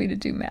 Don't ask me to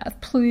do math,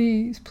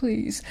 please.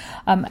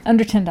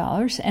 Under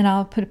 $10, and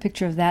I'll put a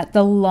picture of that.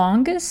 The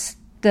longest,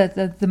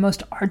 the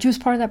most arduous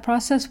part of that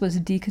process was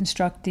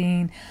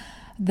deconstructing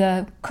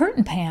the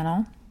curtain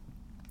panel,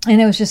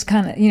 and it was just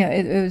kind of,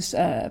 it was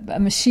a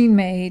machine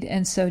made,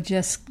 and so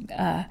just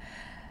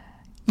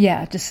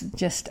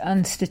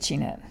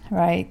unstitching it,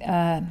 right?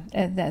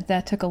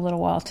 That took a little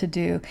while to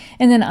do,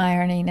 and then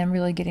ironing and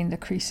really getting the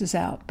creases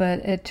out. But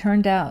it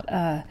turned out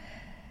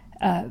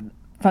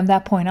from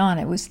that point on,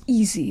 it was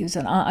easy.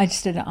 I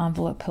just did an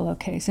envelope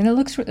pillowcase, and it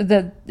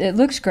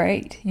looks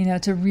great.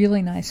 It's a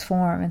really nice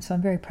form, and so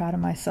I'm very proud of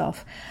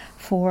myself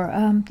for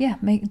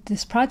make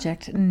this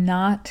project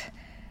not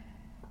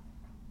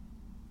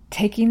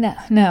taking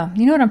that. No,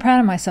 you know what? I'm proud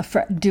of myself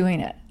for doing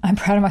it. I'm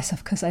proud of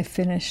myself because I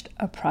finished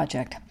a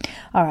project.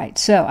 All right,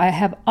 so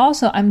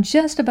I'm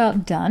just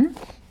about done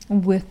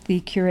with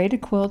the Curated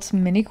Quilts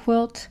mini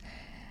quilt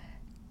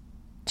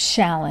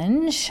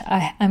challenge.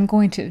 I'm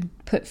going to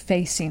put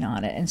facing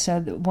on it, and so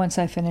once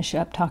I finish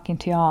up talking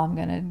to y'all, I'm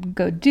going to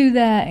go do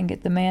that and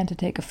get the man to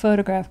take a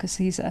photograph because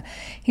he's an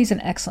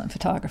excellent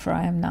photographer.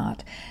 I am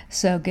not.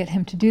 So get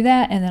him to do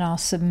that, and then I'll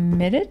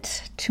submit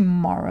it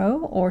tomorrow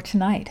or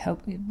tonight,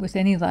 hope with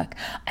any luck.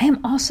 I am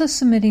also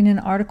submitting an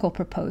article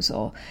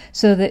proposal.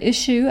 So the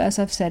issue, as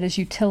I've said, is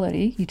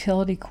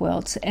utility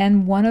quilts,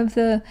 and one of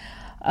the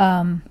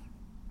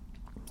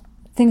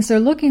things they're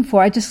looking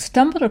for. I just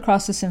stumbled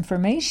across this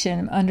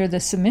information under the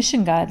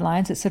submission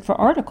guidelines. It said for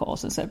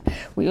articles. It said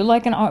we would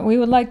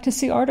like to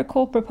see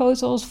article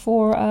proposals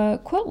for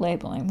quilt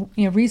labeling.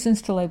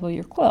 Reasons to label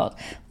your quilt.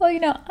 Well,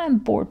 I'm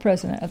board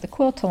president of the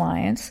Quilt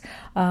Alliance,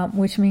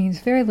 which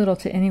means very little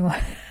to anyone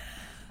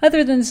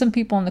other than some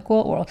people in the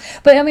quilt world.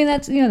 But I mean,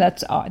 that's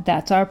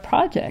our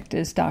project,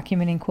 is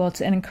documenting quilts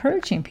and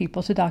encouraging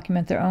people to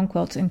document their own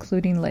quilts,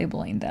 including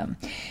labeling them.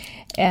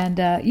 And,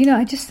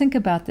 I just think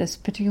about this,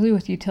 particularly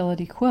with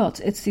utility quilts.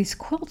 It's these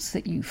quilts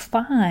that you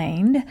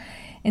find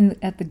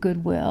at the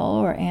Goodwill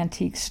or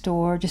antique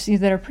store,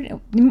 that are pretty,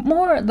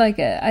 more like,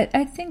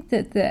 I think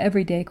that the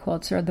everyday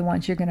quilts are the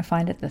ones you're going to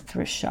find at the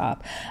thrift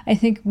shop. I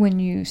think when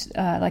you,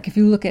 if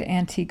you look at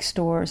antique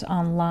stores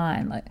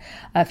online,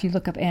 if you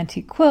look up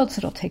antique quilts,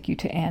 it'll take you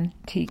to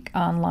antique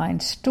online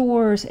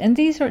stores. And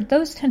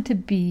those tend to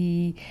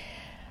be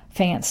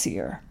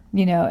fancier,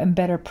 and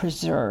better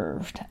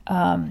preserved.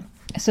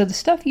 So the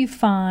stuff you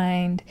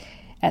find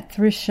at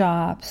thrift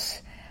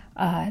shops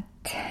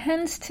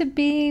tends to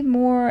be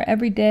more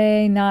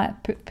everyday,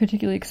 not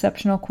particularly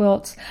exceptional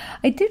quilts.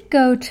 I did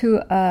go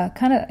to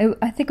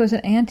I think it was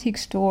an antique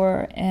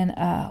store in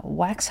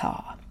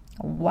Waxhaw,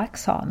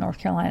 North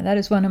Carolina. That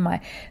is one of my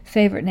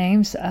favorite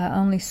names,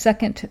 only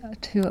second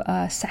to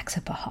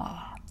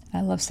Saxapahaw.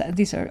 I love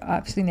these are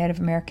obviously Native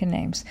American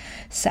names,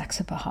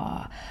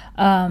 Saxapahaw,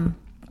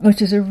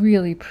 which is a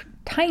really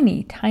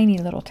tiny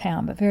little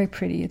town, but very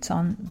pretty. It's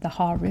on the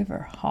Haw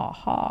River.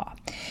 Ha.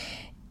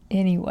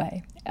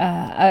 Anyway,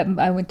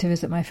 I went to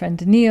visit my friend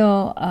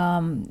Danielle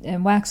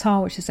in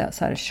Waxhaw, which is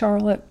outside of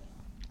Charlotte,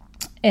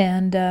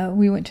 and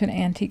we went to an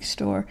antique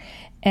store,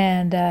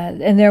 and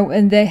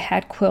they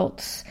had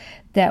quilts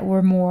that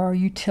were more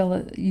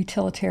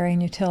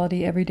utilitarian,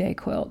 everyday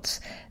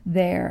quilts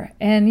there,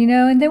 and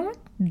and they weren't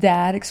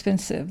that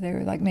expensive. They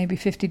were like maybe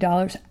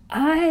 $50.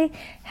 I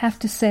have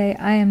to say,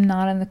 I am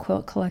not in the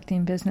quilt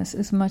collecting business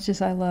as much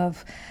as I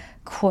love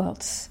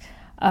quilts.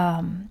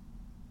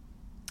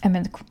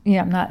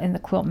 I'm not in the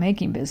quilt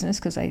making business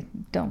because I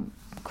don't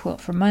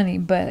quilt for money,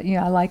 but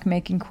I like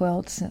making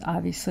quilts,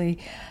 obviously.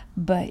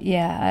 But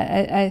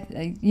yeah,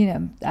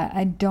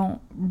 I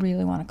don't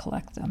really want to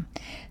collect them.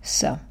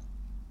 So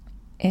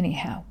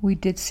anyhow, we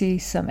did see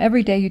some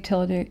everyday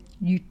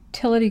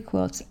utility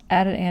quilts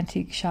at an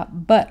antique shop,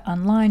 but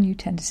online you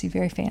tend to see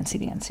very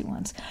fancy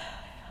ones.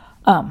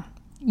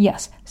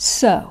 Yes,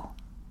 so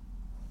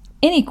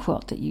any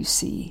quilt that you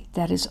see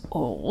that is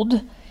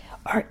old,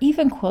 or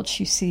even quilts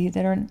you see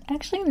that are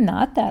actually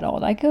not that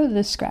old. I go to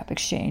the scrap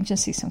exchange and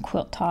see some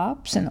quilt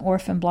tops and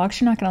orphan blocks.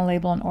 You're not going to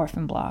label an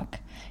orphan block.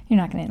 You're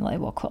not going to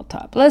label a quilt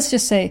top. But let's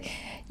just say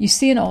you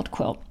see an old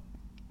quilt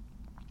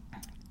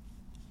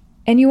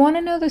and you want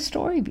to know the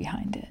story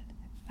behind it.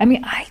 I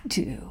mean, I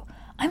do.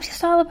 I'm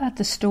just all about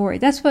the story.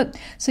 So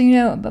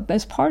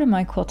as part of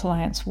my Quilt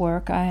Alliance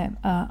work, I am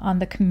on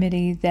the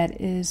committee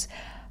that is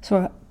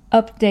sort of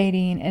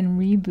updating and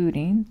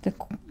rebooting the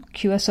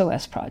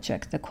QSOS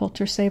project. The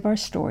Quilters Save Our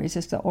Stories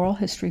is the oral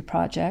history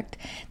project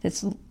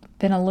that's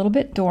been a little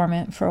bit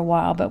dormant for a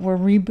while, but we're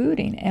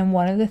rebooting. And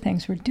one of the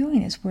things we're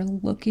doing is we're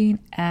looking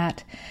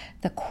at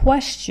the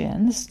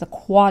questions, the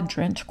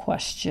quadrant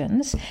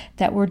questions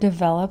that were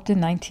developed in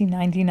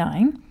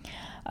 1999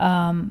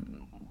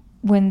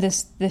 when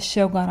this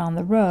show got on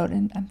the road.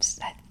 And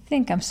I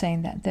think I'm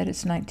saying that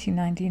it's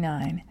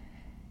 1999.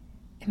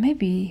 It may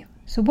be.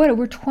 So what?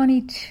 We're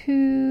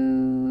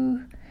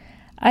 22.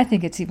 I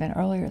think it's even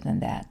earlier than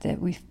that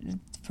we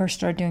first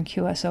started doing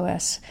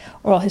QSOS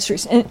oral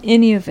histories in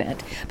any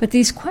event. But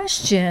these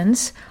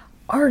questions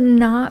are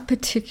not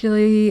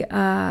particularly,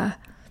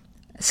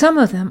 some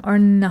of them are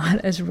not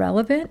as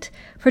relevant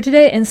for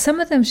today, and some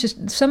of them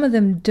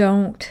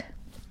don't.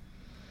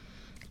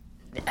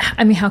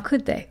 I mean, how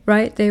could they,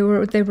 right? They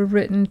were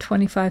written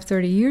 25,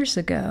 30 years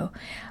ago.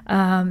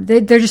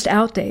 They're just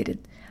outdated.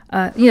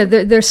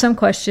 There's some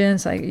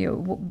questions like,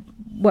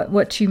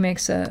 what to you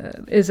makes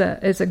is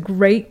a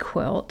great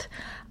quilt.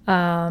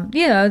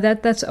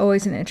 That's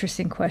always an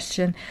interesting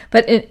question.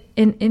 But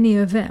in any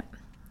event,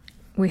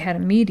 we had a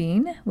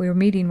meeting. We were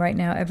meeting right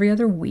now every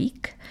other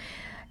week,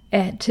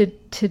 to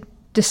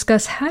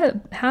discuss how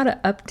to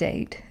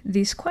update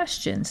these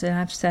questions. And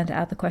I've sent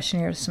out the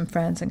questionnaire to some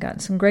friends and gotten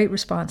some great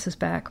responses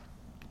back.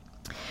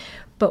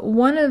 But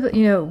one of the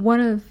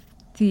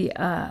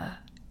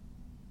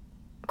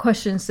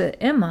questions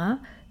that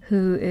Emma,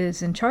 who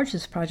is in charge of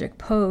this project,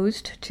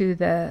 posed to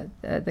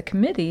the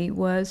committee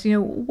was,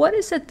 what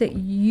is it that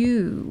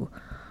you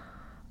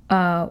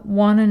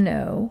want to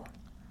know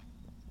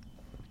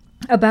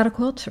about a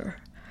quilter?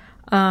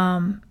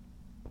 And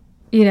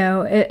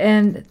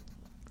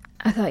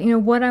I thought,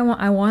 what I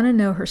want to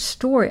know her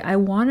story. I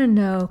want to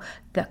know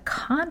the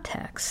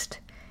context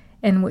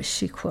in which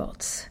she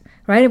quilts,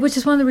 right? Which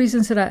is one of the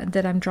reasons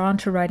that I'm drawn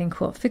to writing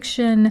quilt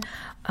fiction,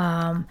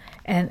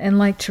 and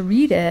like to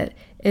read it.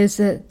 Is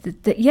that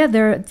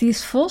there are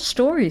these full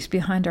stories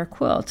behind our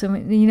quilts,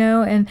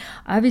 and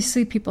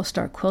obviously people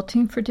start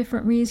quilting for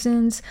different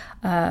reasons.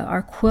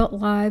 Our quilt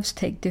lives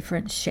take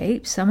different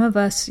shapes. Some of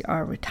us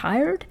are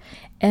retired,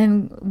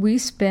 and we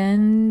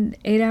spend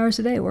 8 hours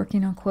a day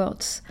working on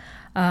quilts.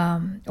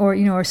 Or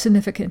a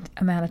significant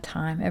amount of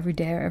time every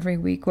day or every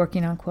week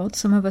working on quilts.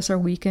 Some of us are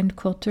weekend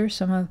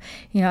quilters.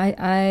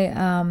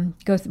 I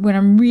go when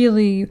I'm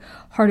really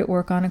hard at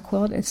work on a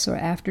quilt. It's sort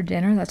of after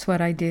dinner. That's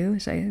what I do.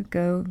 Is I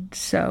go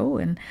sew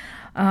and.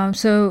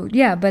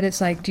 But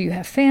it's like, do you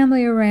have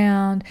family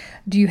around?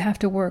 Do you have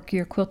to work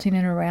your quilting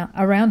in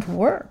around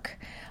work?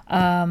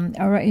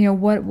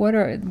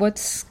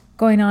 What's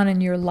going on in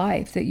your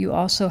life that you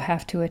also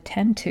have to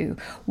attend to?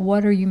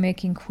 What are you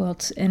making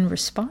quilts in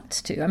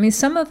response to? I mean,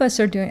 some of us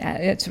are doing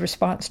it's a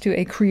response to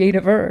a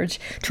creative urge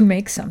to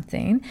make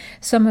something.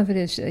 Some of it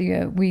is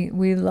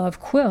we love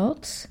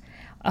quilts,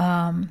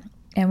 and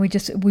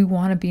we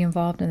want to be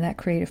involved in that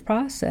creative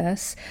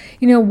process.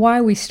 Why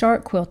we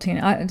start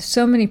quilting.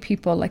 So many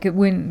people, like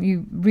when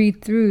you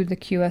read through the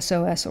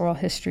QSOS oral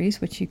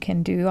histories, which you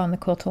can do on the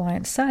Quilt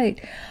Alliance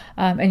site,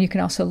 and you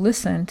can also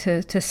listen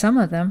to some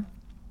of them.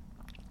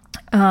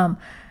 A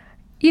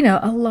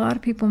lot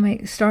of people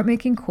start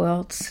making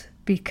quilts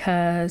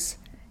because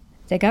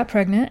they got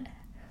pregnant,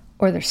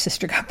 or their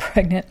sister got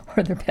pregnant,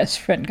 or their best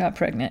friend got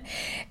pregnant,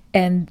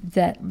 and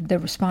that the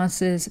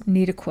response is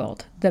need a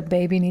quilt. The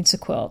baby needs a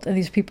quilt, and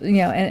these people,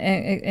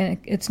 and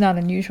it's not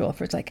unusual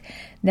for it's like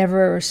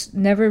never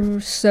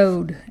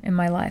sewed in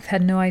my life,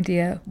 had no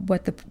idea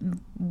what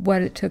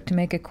it took to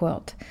make a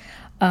quilt.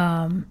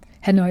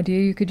 Had no idea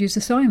you could use a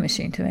sewing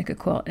machine to make a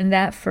quilt. And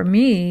that, for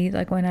me,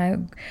 like when I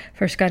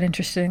first got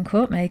interested in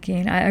quilt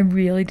making, I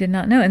really did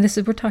not know. And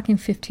we're talking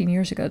 15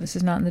 years ago. This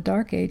is not in the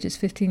dark ages.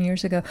 15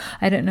 years ago,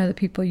 I didn't know that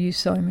people use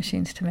sewing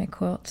machines to make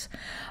quilts.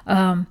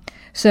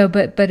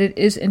 But it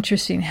is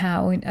interesting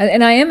how,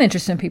 and I am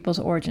interested in people's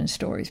origin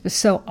stories, but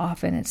so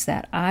often it's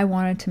that I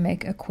wanted to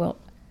make a quilt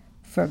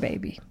for a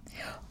baby.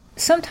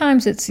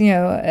 sometimes it's,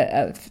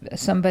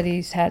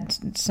 somebody's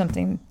had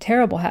something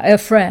terrible, a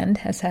friend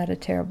has had a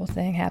terrible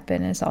thing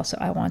happen, and it's also,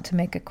 I want to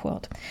make a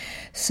quilt.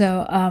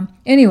 So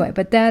anyway,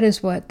 but that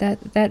is what,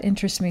 that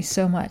interests me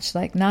so much,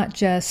 like not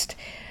just,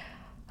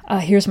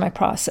 here's my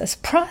process.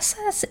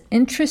 Process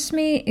interests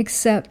me,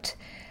 except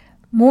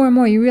more and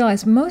more you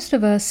realize most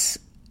of us,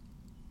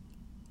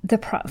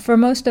 for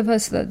most of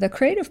us, the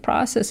creative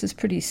process is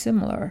pretty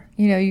similar.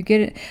 You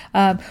get it.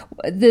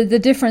 The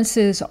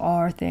differences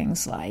are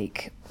things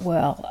like,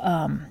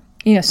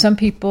 some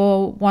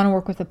people want to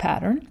work with a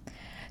pattern.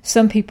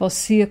 Some people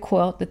see a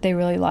quilt that they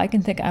really like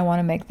and think, I want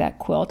to make that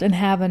quilt, and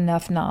have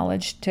enough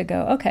knowledge to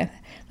go, okay,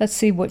 let's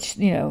see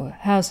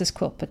how's this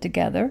quilt put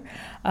together.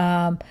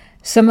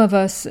 Some of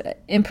us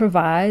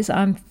improvise.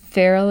 I'm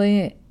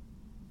fairly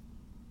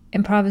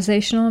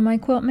improvisational in my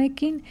quilt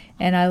making,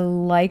 and I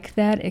like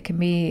that. It can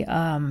be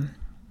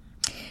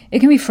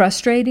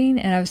frustrating.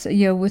 And I was,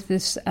 with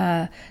this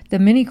the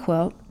mini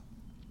quilt,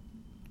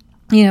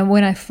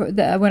 when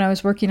I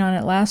was working on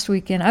it last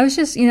weekend, I was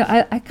just,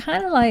 I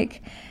kind of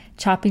like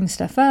chopping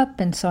stuff up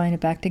and sewing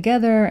it back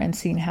together and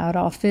seeing how it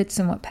all fits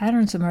and what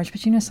patterns emerge. But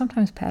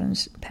sometimes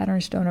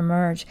patterns don't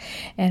emerge.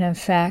 And in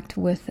fact,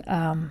 with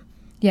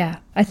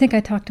I think I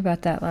talked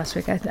about that last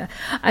week. I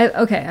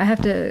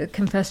have to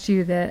confess to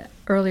you that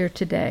earlier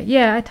today,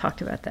 I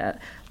talked about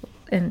that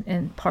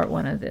in part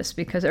one of this,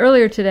 because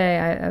earlier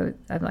today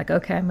I'm like,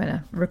 okay, I'm going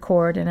to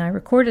record, and I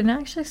recorded, and I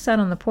actually sat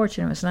on the porch,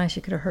 and it was nice.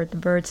 You could have heard the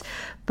birds,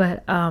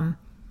 but and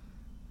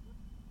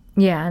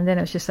then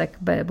it was just like,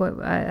 but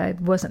I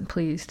wasn't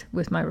pleased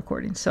with my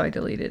recording, so I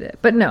deleted it.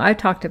 But no, I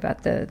talked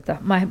about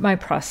my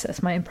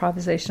process, my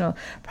improvisational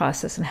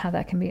process, and how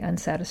that can be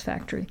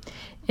unsatisfactory.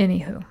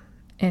 Anywho.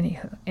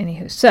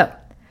 So,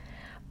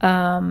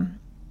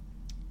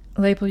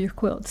 label your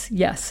quilts.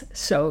 Yes.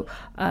 So,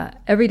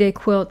 everyday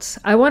quilts.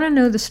 I want to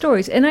know the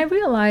stories, and I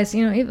realize,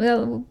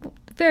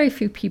 very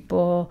few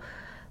people,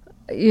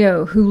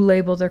 who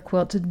label their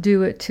quilts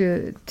do it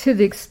to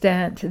the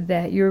extent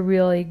that you're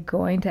really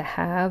going to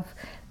have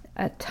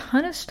a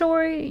ton of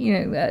story.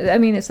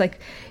 It's like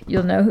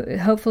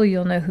hopefully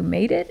you'll know who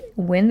made it,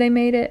 when they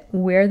made it,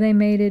 where they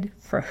made it,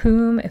 for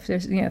whom. If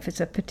there's, if it's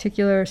a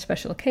particular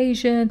special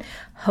occasion,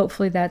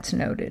 hopefully that's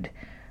noted,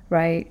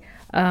 right?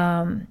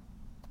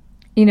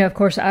 Of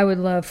course, I would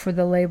love for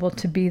the label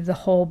to be the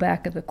whole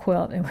back of the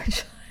quilt, in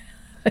which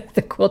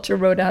the quilter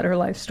wrote out her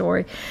life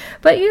story.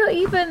 But,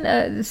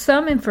 even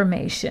some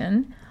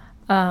information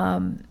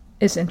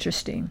is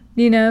interesting,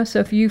 so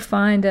if you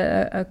find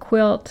a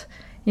quilt,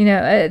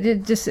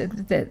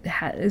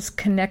 that is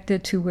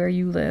connected to where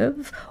you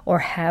live or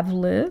have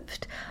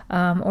lived,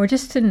 or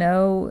just to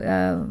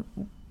know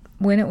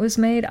when it was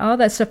made, all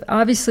that stuff,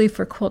 obviously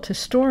for quilt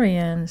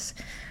historians,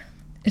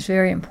 is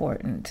very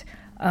important.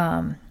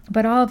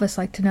 But all of us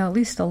like to know at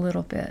least a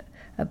little bit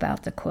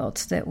about the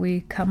quilts that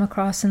we come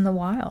across in the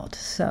wild.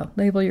 So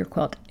label your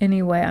quilt.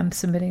 Anyway, I'm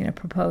submitting a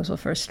proposal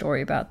for a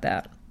story about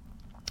that,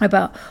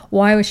 about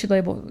why we should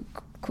label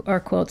our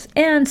quilts,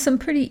 and some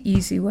pretty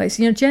easy ways.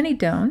 Jenny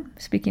Doan,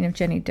 speaking of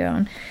Jenny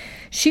Doan,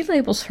 she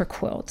labels her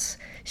quilts.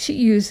 She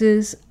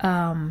uses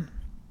not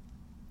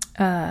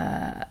a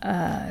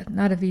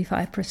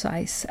V5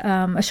 Precise,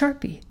 a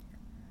Sharpie,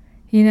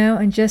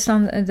 and just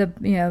on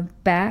the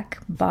back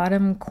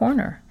bottom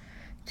corner,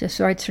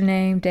 just writes her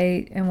name,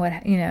 date, and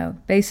what,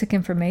 basic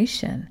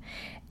information.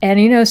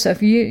 And, so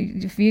if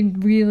you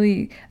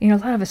really, a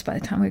lot of us, by the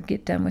time we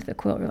get done with the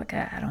quilt, we're like,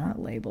 I don't want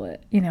to label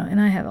it, and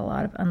I have a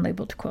lot of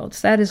unlabeled quilts.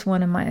 That is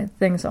one of my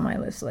things on my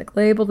list, like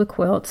label the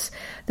quilts.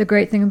 The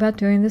great thing about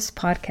doing this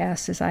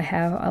podcast is I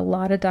have a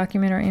lot of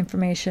documentary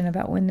information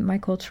about when my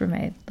quilts were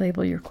made.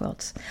 Label your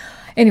quilts.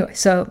 Anyway,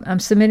 so I'm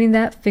submitting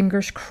that,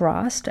 fingers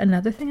crossed.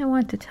 Another thing I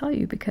wanted to tell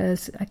you,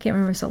 because I can't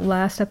remember if it was the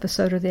last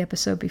episode or the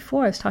episode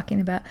before, I was talking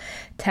about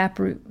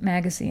Taproot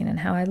magazine and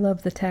how I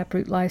love the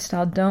Taproot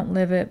lifestyle, don't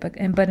live it, but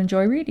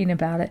enjoy reading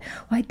about it.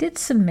 Well, I did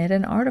submit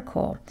an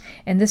article,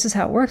 and this is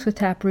how it works with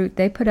Taproot.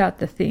 They put out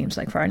the themes,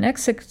 like for our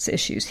next 6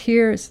 issues,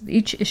 here's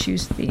each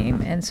issue's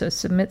theme, and so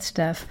submit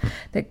stuff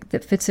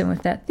that fits in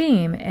with that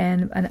theme.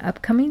 And an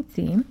upcoming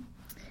theme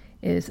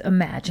is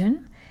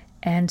Imagine.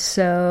 And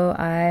so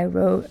I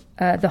wrote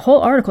the whole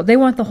article. They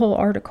want the whole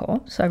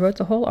article. So I wrote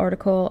the whole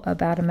article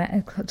about,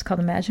 it's called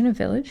Imagine a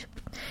Village,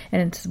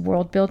 and it's a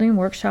world building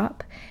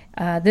workshop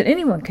that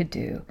anyone could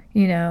do,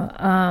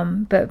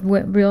 but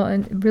went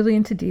really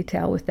into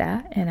detail with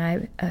that.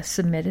 And I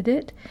submitted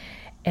it,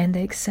 and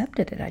they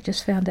accepted it. I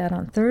just found out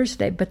on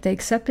Thursday, but they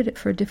accepted it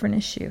for a different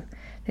issue.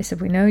 They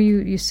said, we know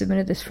you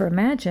submitted this for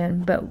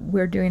Imagine, but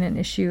we're doing an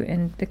issue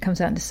that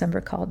comes out in December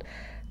called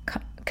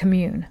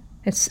Commune.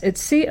 It's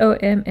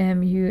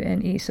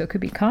Commune, so it could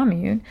be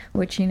commune,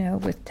 which,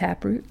 with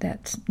Taproot,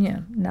 that's,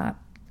 not,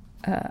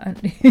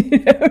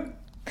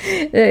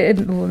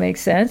 it will make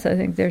sense. I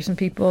think there's some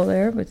people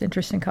there with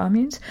interesting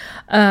communes,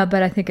 but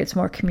I think it's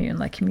more commune,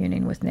 like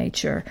communing with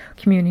nature,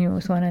 communing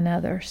with one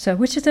another. So,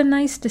 which is a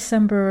nice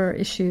December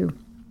issue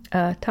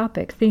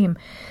topic, theme.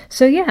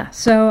 So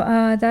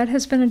that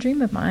has been a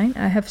dream of mine.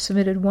 I have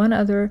submitted one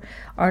other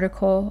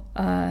article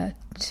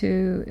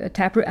to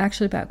Taproot,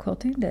 actually, about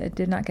quilting that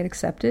did not get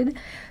accepted.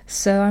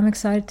 So I'm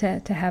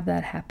excited to have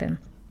that happen.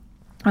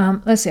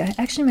 Let's see. I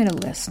actually made a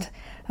list.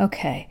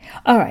 Okay.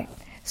 All right.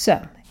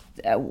 So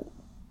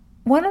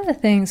one of the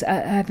things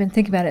I've been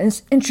thinking about,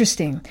 is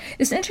interesting.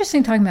 It's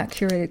interesting talking about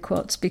curated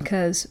quilts,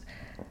 because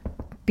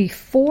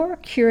before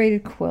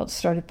Curated Quilts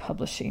started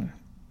publishing,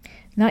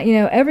 not,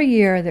 every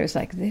year there's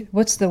like,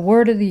 what's the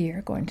word of the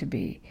year going to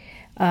be?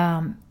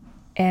 And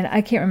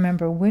I can't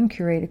remember when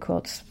Curated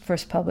Quilts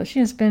first published.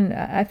 It's been,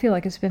 I feel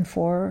like it's been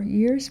 4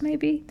 years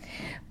maybe.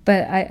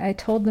 But I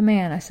told the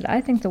man, I said, I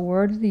think the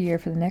word of the year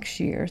for the next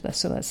year,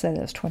 so let's say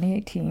that was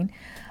 2018,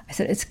 I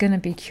said, it's going to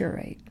be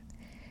curate.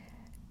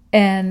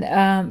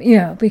 And,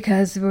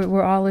 because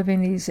we're all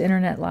living these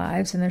internet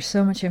lives, and there's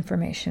so much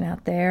information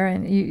out there,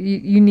 and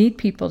you need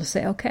people to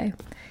say, okay,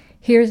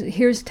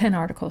 here's 10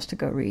 articles to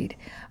go read.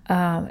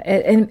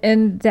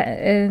 And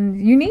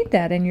you need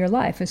that in your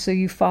life. And so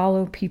you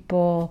follow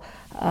people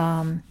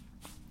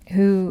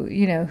who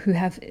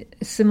have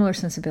similar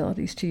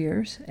sensibilities to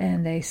yours,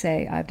 and they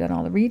say, I've done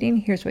all the reading,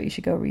 here's what you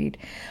should go read.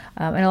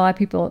 And a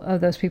lot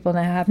of those people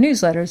now have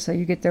newsletters, so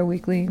you get their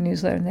weekly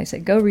newsletter, and they say,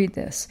 go read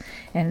this.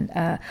 And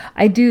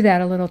I do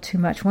that a little too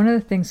much. One of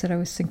the things that I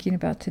was thinking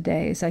about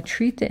today is I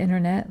treat the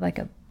internet like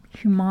a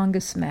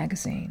humongous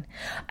magazine.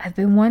 I've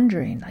been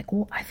wondering,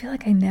 I feel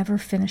like I never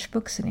finish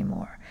books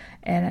anymore.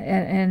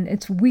 And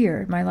it's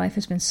weird. My life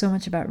has been so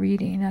much about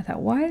reading. And I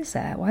thought, why is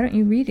that? Why don't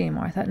you read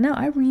anymore? I thought, no,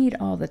 I read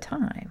all the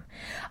time.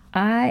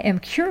 I am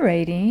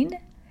curating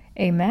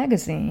a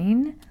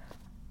magazine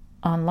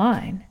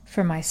online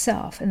for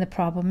myself. And the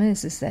problem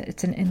is that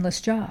it's an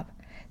endless job.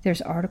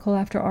 There's article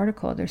after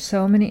article. There's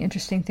so many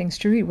interesting things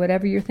to read,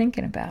 whatever you're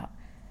thinking about.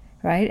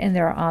 Right? And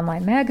there are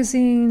online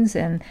magazines,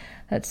 and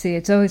let's see,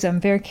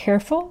 I'm very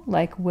careful,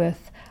 like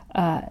with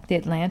The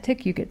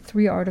Atlantic, you get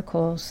 3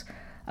 articles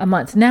a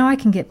month. Now I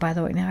can get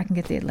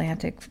The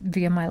Atlantic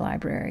via my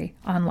library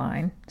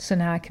online, so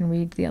now I can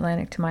read The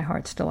Atlantic to my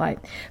heart's delight.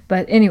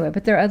 But anyway,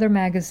 there are other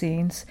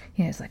magazines,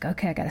 it's like,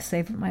 okay, I got to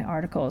save my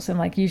articles, and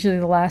like usually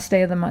the last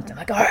day of the month, I'm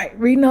like, all right,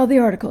 reading all the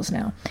articles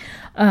now.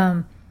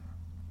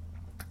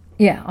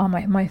 Yeah, all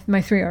my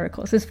 3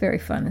 articles. It's very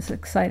fun. It's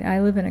exciting.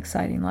 I live an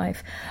exciting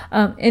life.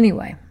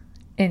 Anyway,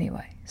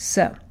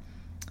 so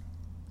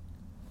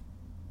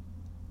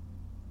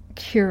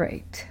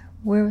curate.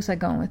 Where was I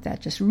going with that?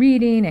 Just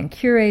reading and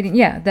curating.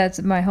 Yeah, that's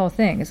my whole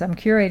thing, is I'm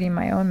curating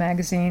my own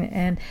magazine,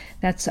 and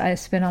I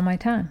spend all my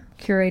time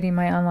curating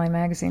my online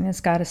magazine. It's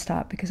got to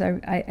stop, because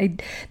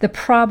the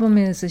problem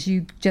is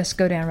you just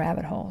go down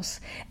rabbit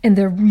holes, and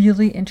they're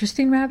really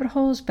interesting rabbit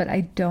holes, but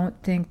I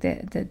don't think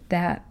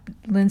that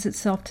lends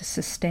itself to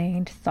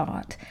sustained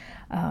thought.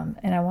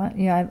 And I want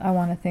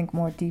to think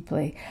more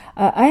deeply.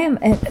 I am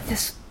at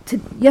this.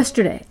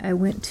 Yesterday, I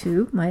went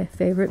to my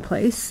favorite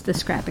place, the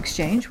Scrap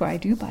Exchange, where I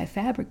do buy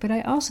fabric, but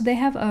they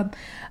have a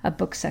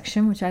book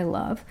section, which I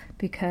love,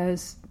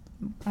 because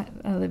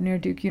I live near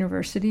Duke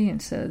University,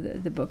 and so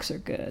the books are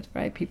good,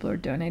 right? People are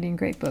donating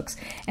great books.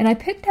 And I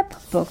picked up a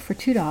book for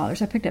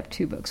 $2. I picked up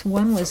 2 books.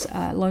 One was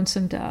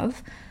Lonesome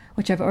Dove,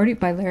 which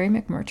by Larry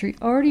McMurtry,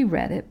 already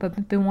read it,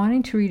 but been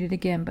wanting to read it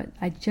again, but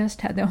I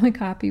just had, the only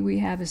copy we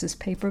have is this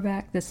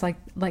paperback that's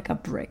like a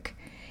brick.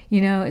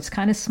 It's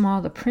kind of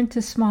small, the print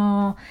is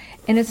small,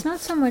 and it's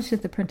not so much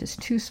that the print is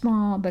too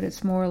small, but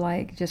it's more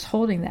like just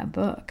holding that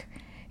book.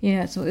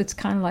 So it's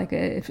kind of like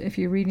if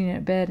you're reading it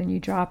in bed and you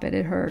drop it,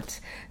 it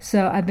hurts.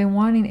 So I've been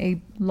wanting a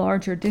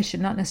larger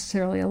edition, not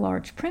necessarily a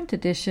large print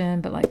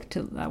edition, but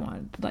I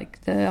want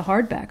like the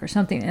hardback or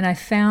something. And I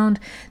found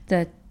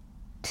the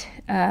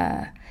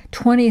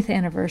 20th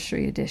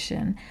anniversary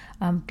edition,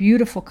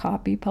 beautiful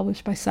copy,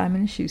 published by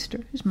Simon & Schuster,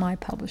 who's my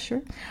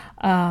publisher.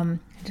 I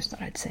just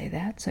thought I'd say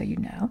that, so you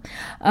know.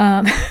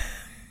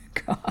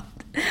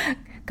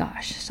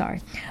 Gosh,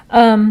 sorry.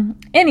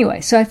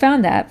 Anyway, so I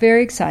found that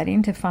very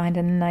exciting to find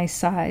a nice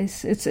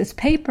size. It's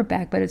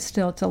paperback, but it's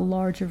a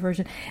larger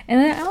version.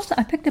 And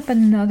I picked up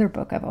another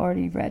book I've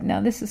already read. Now,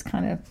 this is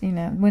kind of,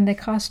 when they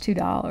cost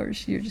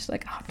 $2, you're just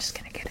like, I'm just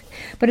going to get it.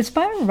 But it's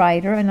by a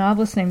writer, a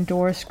novelist named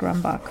Doris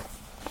Grumbach.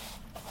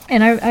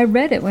 And I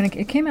read it when it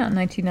came out in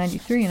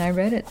 1993, and I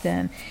read it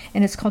then.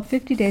 And it's called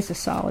 50 Days of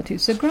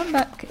Solitude. So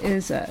Grumbach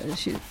is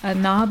a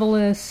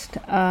novelist,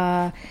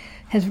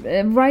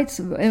 writes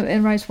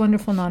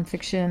wonderful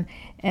nonfiction,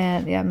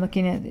 and I'm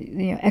looking at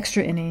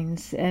extra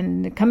innings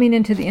and coming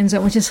into the end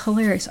zone, which is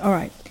hilarious. All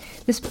right,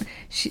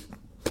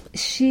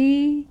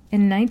 she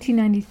in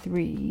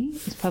 1993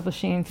 is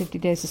publishing 50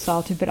 Days of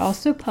Solitude, but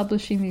also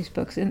publishing these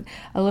books, and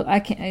I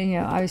can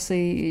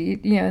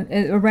obviously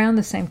around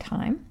the same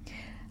time,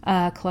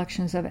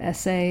 collections of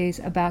essays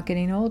about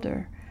getting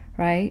older,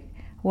 right?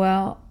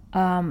 Well,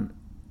 and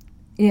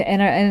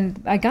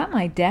I got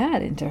my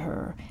dad into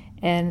her.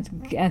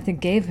 And I think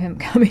gave him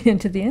Coming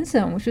into the End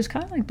Zone, which was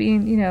kind of like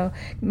being,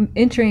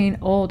 entering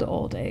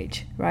old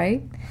age,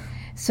 right?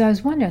 So I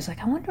was wondering,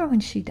 I wonder when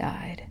she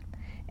died.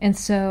 And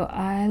so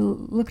I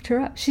looked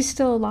her up. She's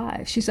still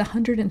alive. She's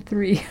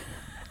 103.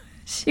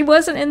 She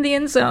wasn't in the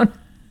end zone.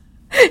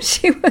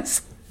 She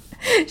was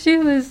She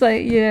was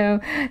like,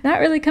 not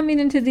really coming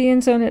into the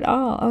end zone at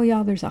all. Oh,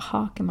 y'all, there's a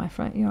hawk in my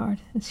front yard.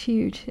 It's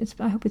huge.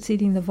 I hope it's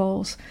eating the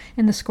voles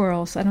and the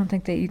squirrels. I don't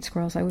think they eat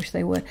squirrels. I wish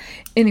they would.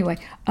 Anyway,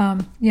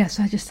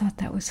 so I just thought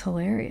that was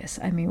hilarious.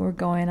 I mean, we're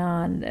going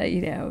on,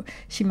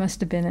 she must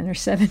have been in her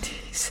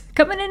 70s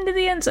coming into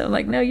the end zone.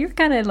 Like, no, you're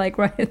kind of like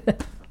right at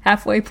the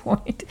halfway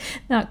point.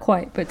 Not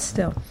quite, but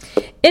still.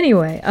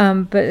 Anyway,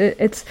 but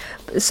it's,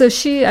 so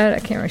I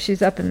can't remember,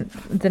 she's up in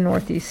the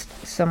Northeast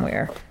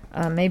somewhere.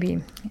 Maybe,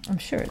 I'm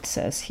sure it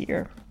says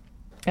here.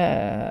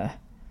 I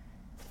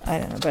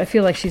don't know, but I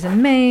feel like she's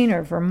in Maine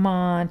or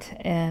Vermont,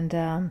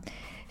 and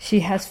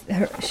she has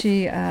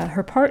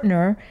her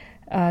partner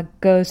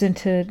goes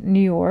into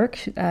New York.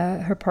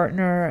 Her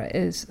partner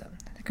is,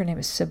 I think her name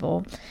is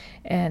Sybil,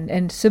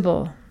 and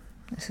Sybil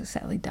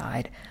sadly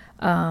died,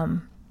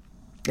 and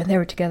they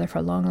were together for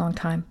a long, long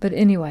time. But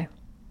anyway,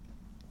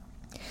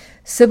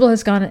 Sybil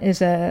is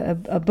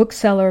a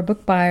bookseller, a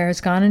book buyer,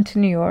 has gone into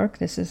New York.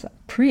 This is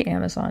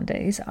pre-Amazon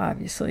days,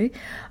 obviously.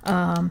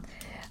 And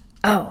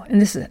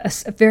this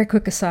is a very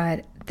quick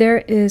aside. There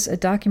is a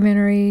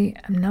documentary,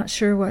 I'm not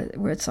sure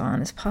where it's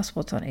on. It's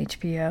possible it's on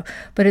HBO,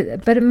 but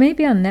it may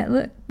be on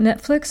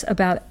Netflix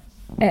about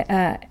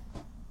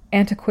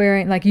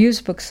antiquarian, like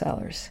used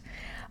booksellers.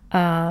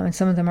 And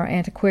some of them are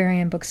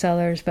antiquarian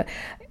booksellers,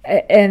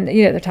 and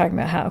they're talking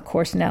about how, of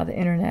course, now the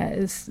internet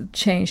has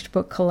changed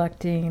book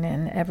collecting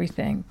and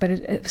everything. But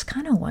it was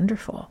kind of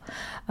wonderful.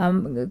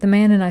 The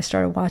man and I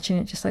started watching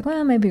it, just like,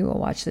 well, maybe we'll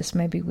watch this,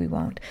 maybe we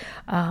won't.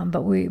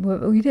 But we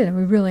did, and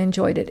we really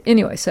enjoyed it.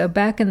 Anyway, so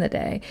back in the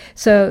day,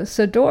 so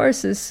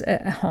Doris is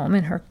at home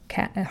in her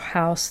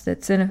house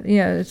that's in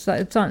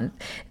it's on.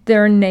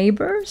 There are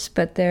neighbors,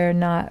 but they're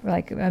not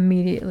like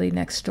immediately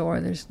next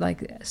door. There's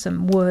like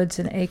some woods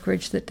and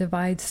acreage that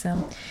divides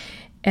them.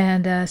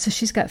 And so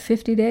she's got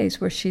 50 days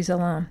where she's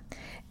alone.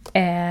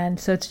 And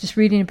so it's just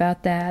reading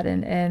about that.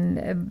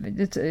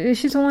 And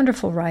she's a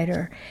wonderful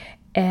writer.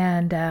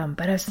 And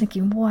but I was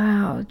thinking,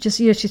 wow, just,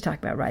 she's talking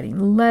about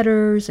writing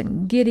letters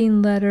and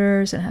getting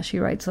letters and how she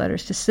writes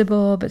letters to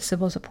Sybil, but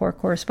Sybil's a poor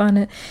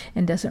correspondent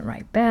and doesn't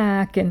write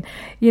back. And,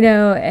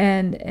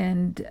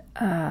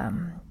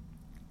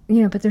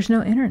 but there's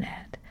no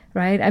internet.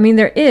 Right? I mean,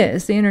 there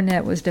is. The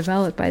internet was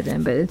developed by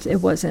then, but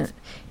it wasn't,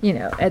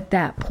 at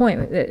that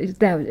point.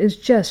 That was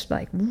just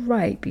like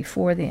right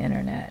before the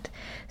internet.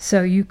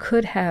 So you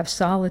could have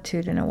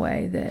solitude in a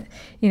way that,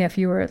 if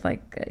you were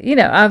like,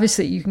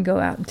 obviously you can go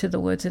out into the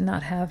woods and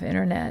not have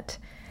internet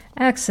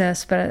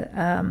access, but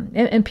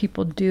and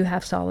people do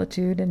have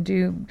solitude and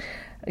do,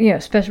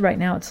 especially right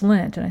now it's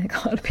Lent, and I think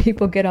a lot of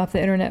people get off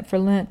the internet for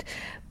Lent.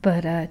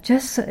 But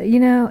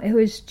it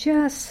was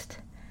just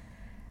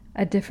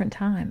a different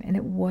time, and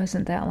it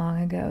wasn't that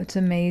long ago. It's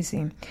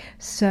amazing.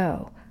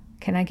 So,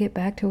 can I get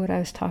back to what I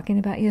was talking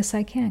about? Yes,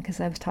 I can,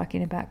 because I was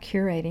talking about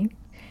curating,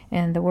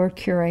 and the word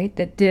curate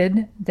that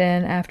did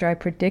then, after I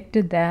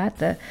predicted that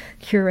the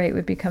curate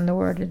would become the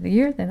word of the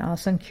year, then all of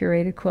a sudden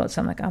curated quilts.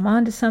 I'm like, I'm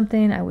on to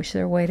something. I wish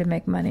there were a way to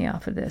make money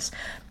off of this.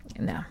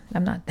 No,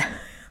 I'm not.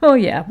 Oh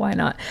yeah, why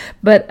not?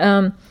 But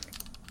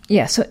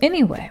so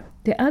anyway,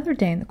 the other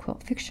day in the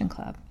Quilt Fiction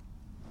Club,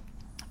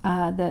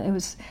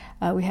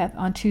 we have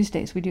on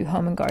Tuesdays, we do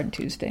Home and Garden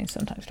Tuesday, and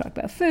sometimes talk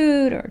about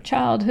food or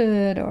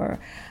childhood or,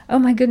 oh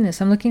my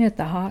goodness, I'm looking at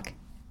the hawk.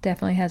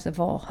 Definitely has a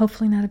vole.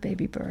 Hopefully not a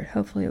baby bird.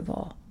 Hopefully a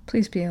vole.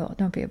 Please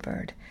don't be a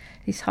bird.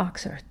 These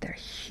hawks they're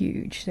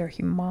huge. They're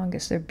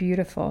humongous. They're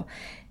beautiful.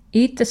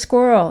 Eat the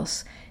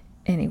squirrels.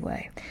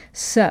 Anyway,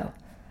 so,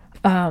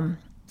 and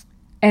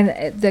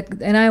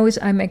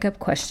I make up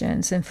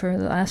questions, and for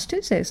the last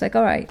Tuesday, it's like,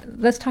 all right,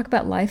 let's talk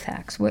about life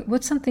hacks.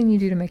 What's something you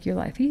do to make your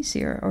life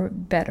easier or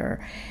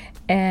better?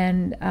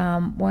 And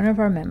one of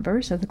our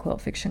members of the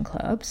Quilt Fiction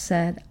Club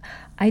said,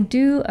 I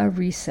do a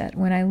reset.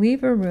 When I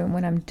leave a room,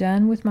 when I'm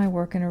done with my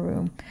work in a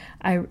room,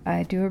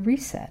 I do a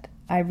reset.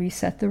 I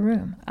reset the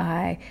room.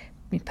 I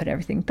put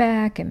everything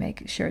back and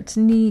make sure it's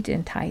neat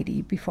and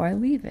tidy before I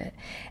leave it.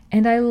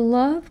 And I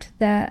loved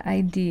that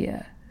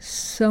idea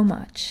so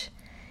much.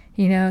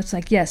 It's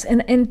like, yes,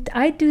 and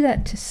I do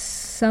that to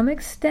some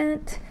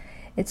extent.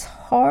 It's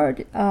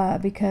hard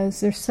because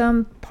there's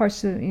some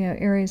parts of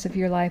areas of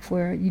your life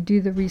where you do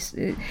the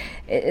reset.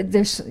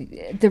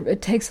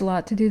 It takes a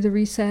lot to do the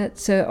reset.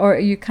 So, or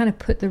you kind of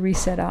put the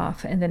reset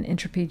off, and then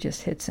entropy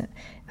just hits it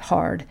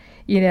hard,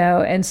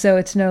 And so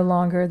it's no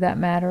longer that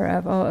matter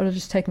of, oh, it'll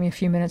just take me a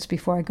few minutes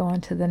before I go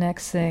on to the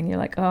next thing. You're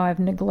like, oh, I've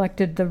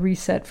neglected the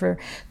reset for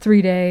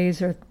 3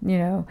 days, or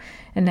and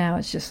now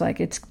it's just like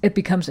it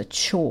becomes a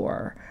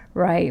chore.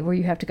 Right, where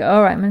you have to go,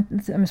 all right, I'm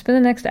gonna spend the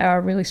next hour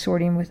really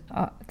sorting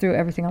through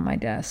everything on my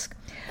desk.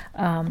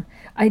 I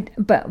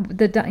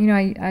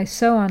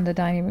sew on the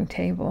dining room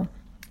table,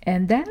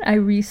 and that I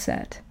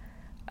reset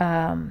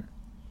when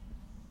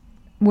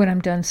I'm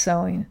done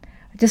sewing,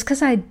 just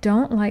because I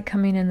don't like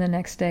coming in the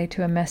next day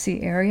to a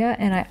messy area.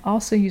 And I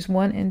also use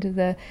one end of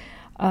the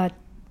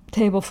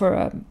table for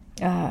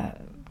a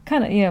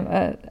kind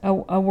of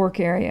a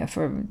work area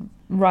for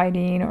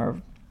writing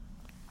or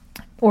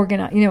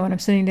organize, when I'm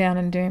sitting down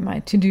and doing my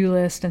to-do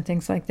list and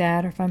things like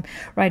that, or if I'm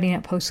writing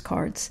out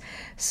postcards.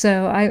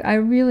 So I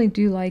really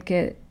do like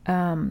it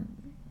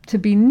to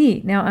be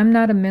neat. Now, I'm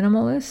not a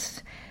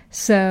minimalist,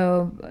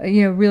 so,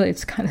 really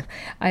it's kind of,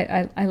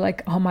 I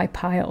like all my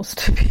piles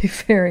to be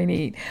very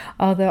neat.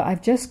 Although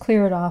I've just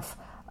cleared off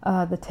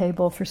the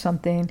table for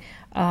something,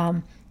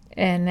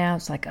 and now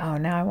it's like, oh,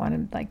 now I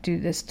want to do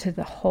this to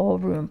the whole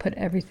room, put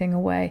everything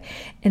away.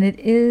 And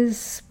it is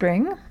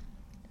spring,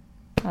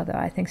 although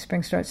I think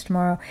spring starts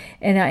tomorrow,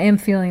 and I am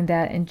feeling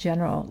that in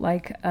general.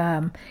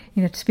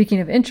 Speaking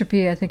of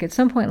entropy, I think at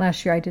some point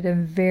last year I did a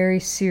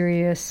very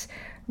serious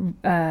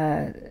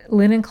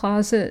linen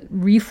closet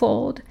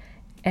refold,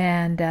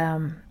 and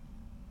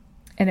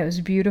it was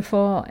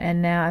beautiful.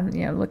 And now I'm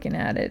looking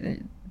at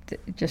it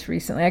just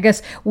recently. I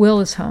guess Will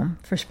is home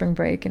for spring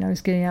break, and I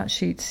was getting out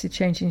sheets,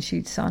 changing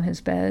sheets on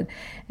his bed,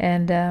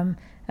 and I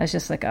was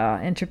just like, oh,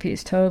 entropy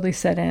is totally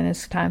set in.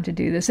 It's time to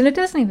do this, and it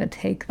doesn't even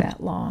take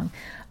that long.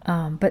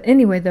 But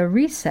anyway, the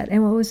reset.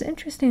 And what was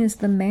interesting is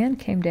the man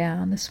came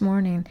down this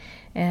morning,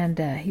 and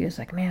he was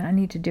like, man, I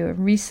need to do a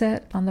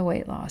reset on the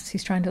weight loss.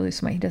 He's trying to lose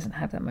some weight. He doesn't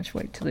have that much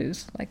weight to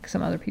lose like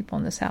some other people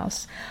in this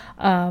house.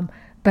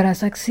 But I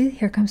was like, see,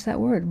 here comes that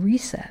word,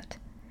 reset.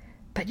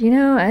 But,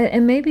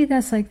 and maybe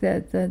that's like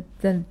the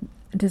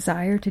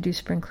desire to do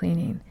spring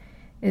cleaning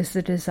is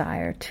the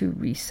desire to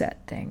reset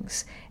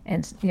things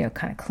and,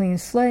 kind of clean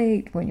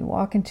slate. When you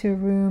walk into a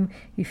room,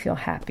 you feel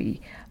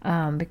happy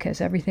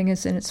because everything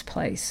is in its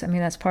place. I mean,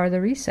 that's part of the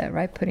reset,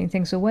 right? Putting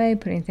things away,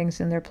 putting things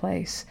in their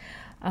place,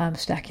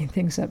 stacking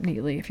things up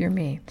neatly if you're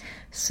me.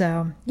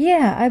 So,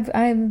 yeah,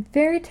 I'm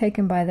very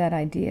taken by that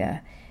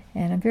idea,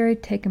 and I'm very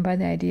taken by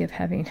the idea of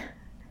having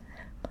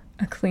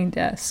a clean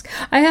desk.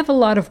 I have a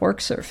lot of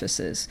work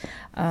surfaces.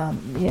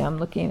 I'm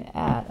looking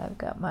at, I've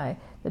got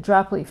the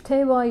drop leaf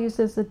table I use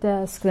as a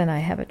desk, then I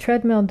have a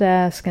treadmill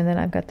desk, and then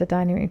I've got the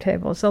dining room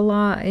table. It's a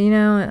lot,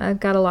 I've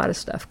got a lot of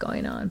stuff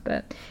going on.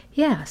 But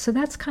yeah, so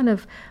that's kind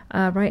of,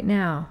 right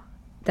now,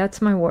 that's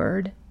my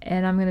word,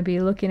 and I'm going to be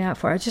looking out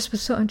for it. It just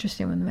was so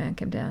interesting when the man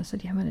came down and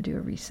said, yeah, I'm going to do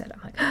a reset.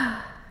 I'm like,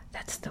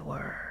 that's the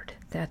word.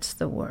 That's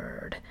the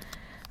word.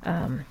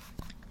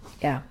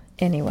 Yeah.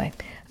 Anyway,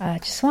 I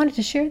just wanted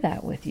to share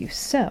that with you.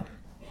 So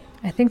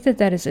I think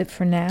that is it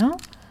for now.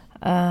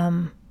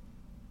 I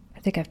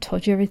think I've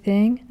told you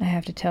everything I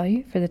have to tell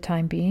you for the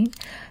time being.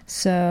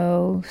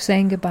 So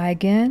saying goodbye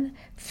again,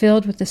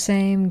 filled with the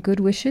same good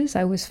wishes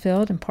I was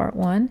filled with in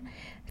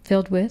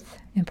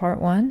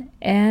part one.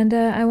 And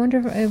I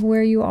wonder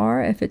where you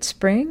are, if it's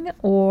spring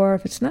or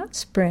if it's not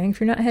spring. If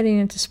you're not heading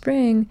into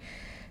spring,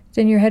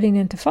 then you're heading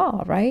into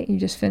fall, right? You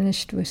just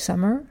finished with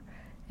summer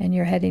and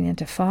you're heading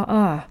into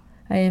fall.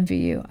 I envy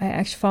you.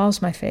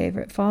 Fall's my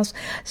favorite.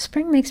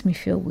 Spring makes me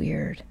feel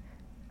weird.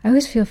 I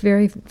always feel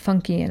very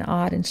funky and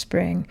odd in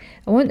spring.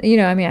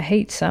 I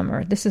hate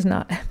summer. This is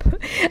not,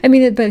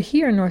 but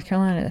here in North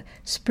Carolina,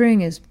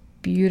 spring is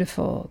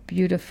beautiful,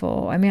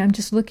 beautiful. I'm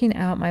just looking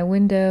out my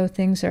window.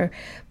 Things are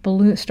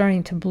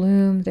starting to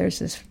bloom. There's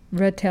this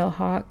red-tailed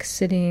hawk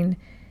sitting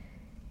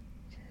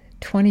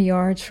 20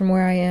 yards from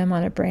where I am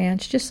on a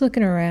branch, just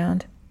looking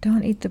around.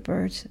 Don't eat the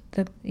birds.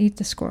 Eat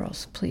the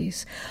squirrels,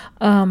 please.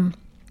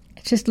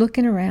 Just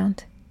looking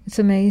around. It's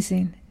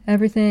amazing.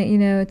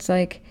 Everything, it's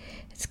like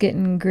it's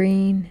getting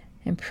green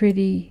and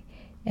pretty,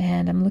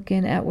 and I'm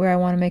looking at where I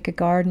want to make a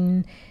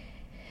garden.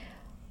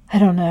 I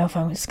don't know if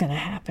it's going to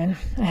happen.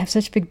 I have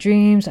such big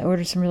dreams. I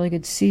ordered some really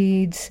good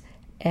seeds,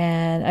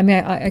 and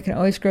I can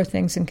always grow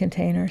things in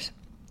containers.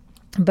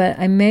 But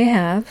I may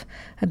have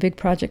a big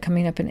project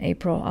coming up in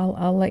April.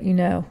 I'll let you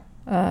know.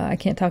 I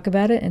can't talk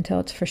about it until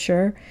it's for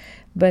sure.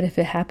 But if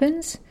it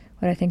happens,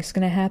 what I think is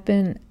going to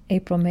happen,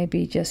 April may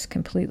be just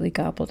completely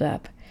gobbled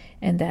up,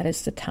 and that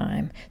is the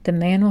time. The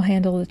man will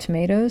handle the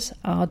tomatoes.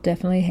 I'll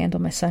definitely handle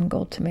my sun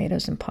gold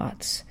tomatoes in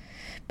pots.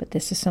 But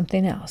this is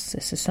something else.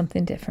 This is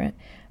something different.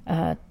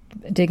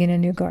 Digging a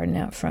new garden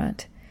out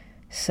front.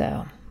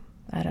 So,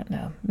 I don't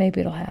know. Maybe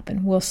it'll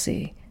happen. We'll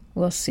see.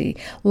 We'll see.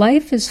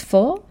 Life is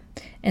full,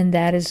 and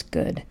that is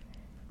good.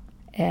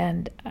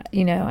 And,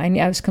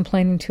 I was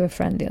complaining to a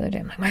friend the other day.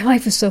 I'm like, my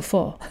life is so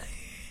full.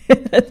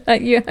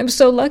 Yeah, I'm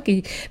so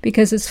lucky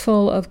because it's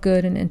full of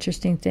good and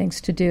interesting things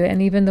to do. And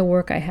even the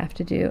work I have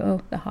to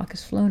do, the hawk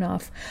has flown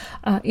off.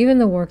 Even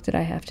the work that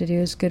I have to do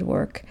is good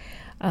work.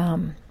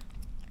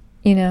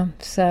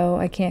 So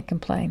I can't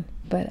complain,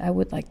 but I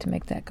would like to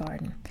make that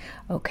garden.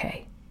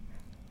 Okay,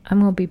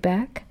 I'm going to be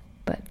back,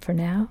 but for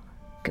now,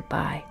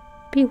 goodbye.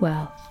 Be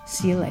well.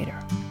 See you later.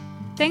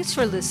 Thanks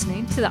for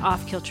listening to the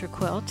Off Kilter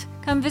Quilt.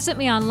 Come visit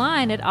me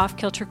online at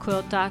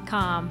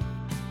offkilterquilt.com.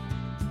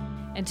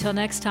 Until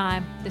next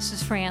time, this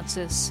is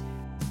Frances.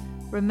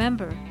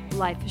 Remember,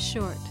 life is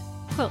short.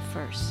 Quilt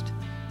first.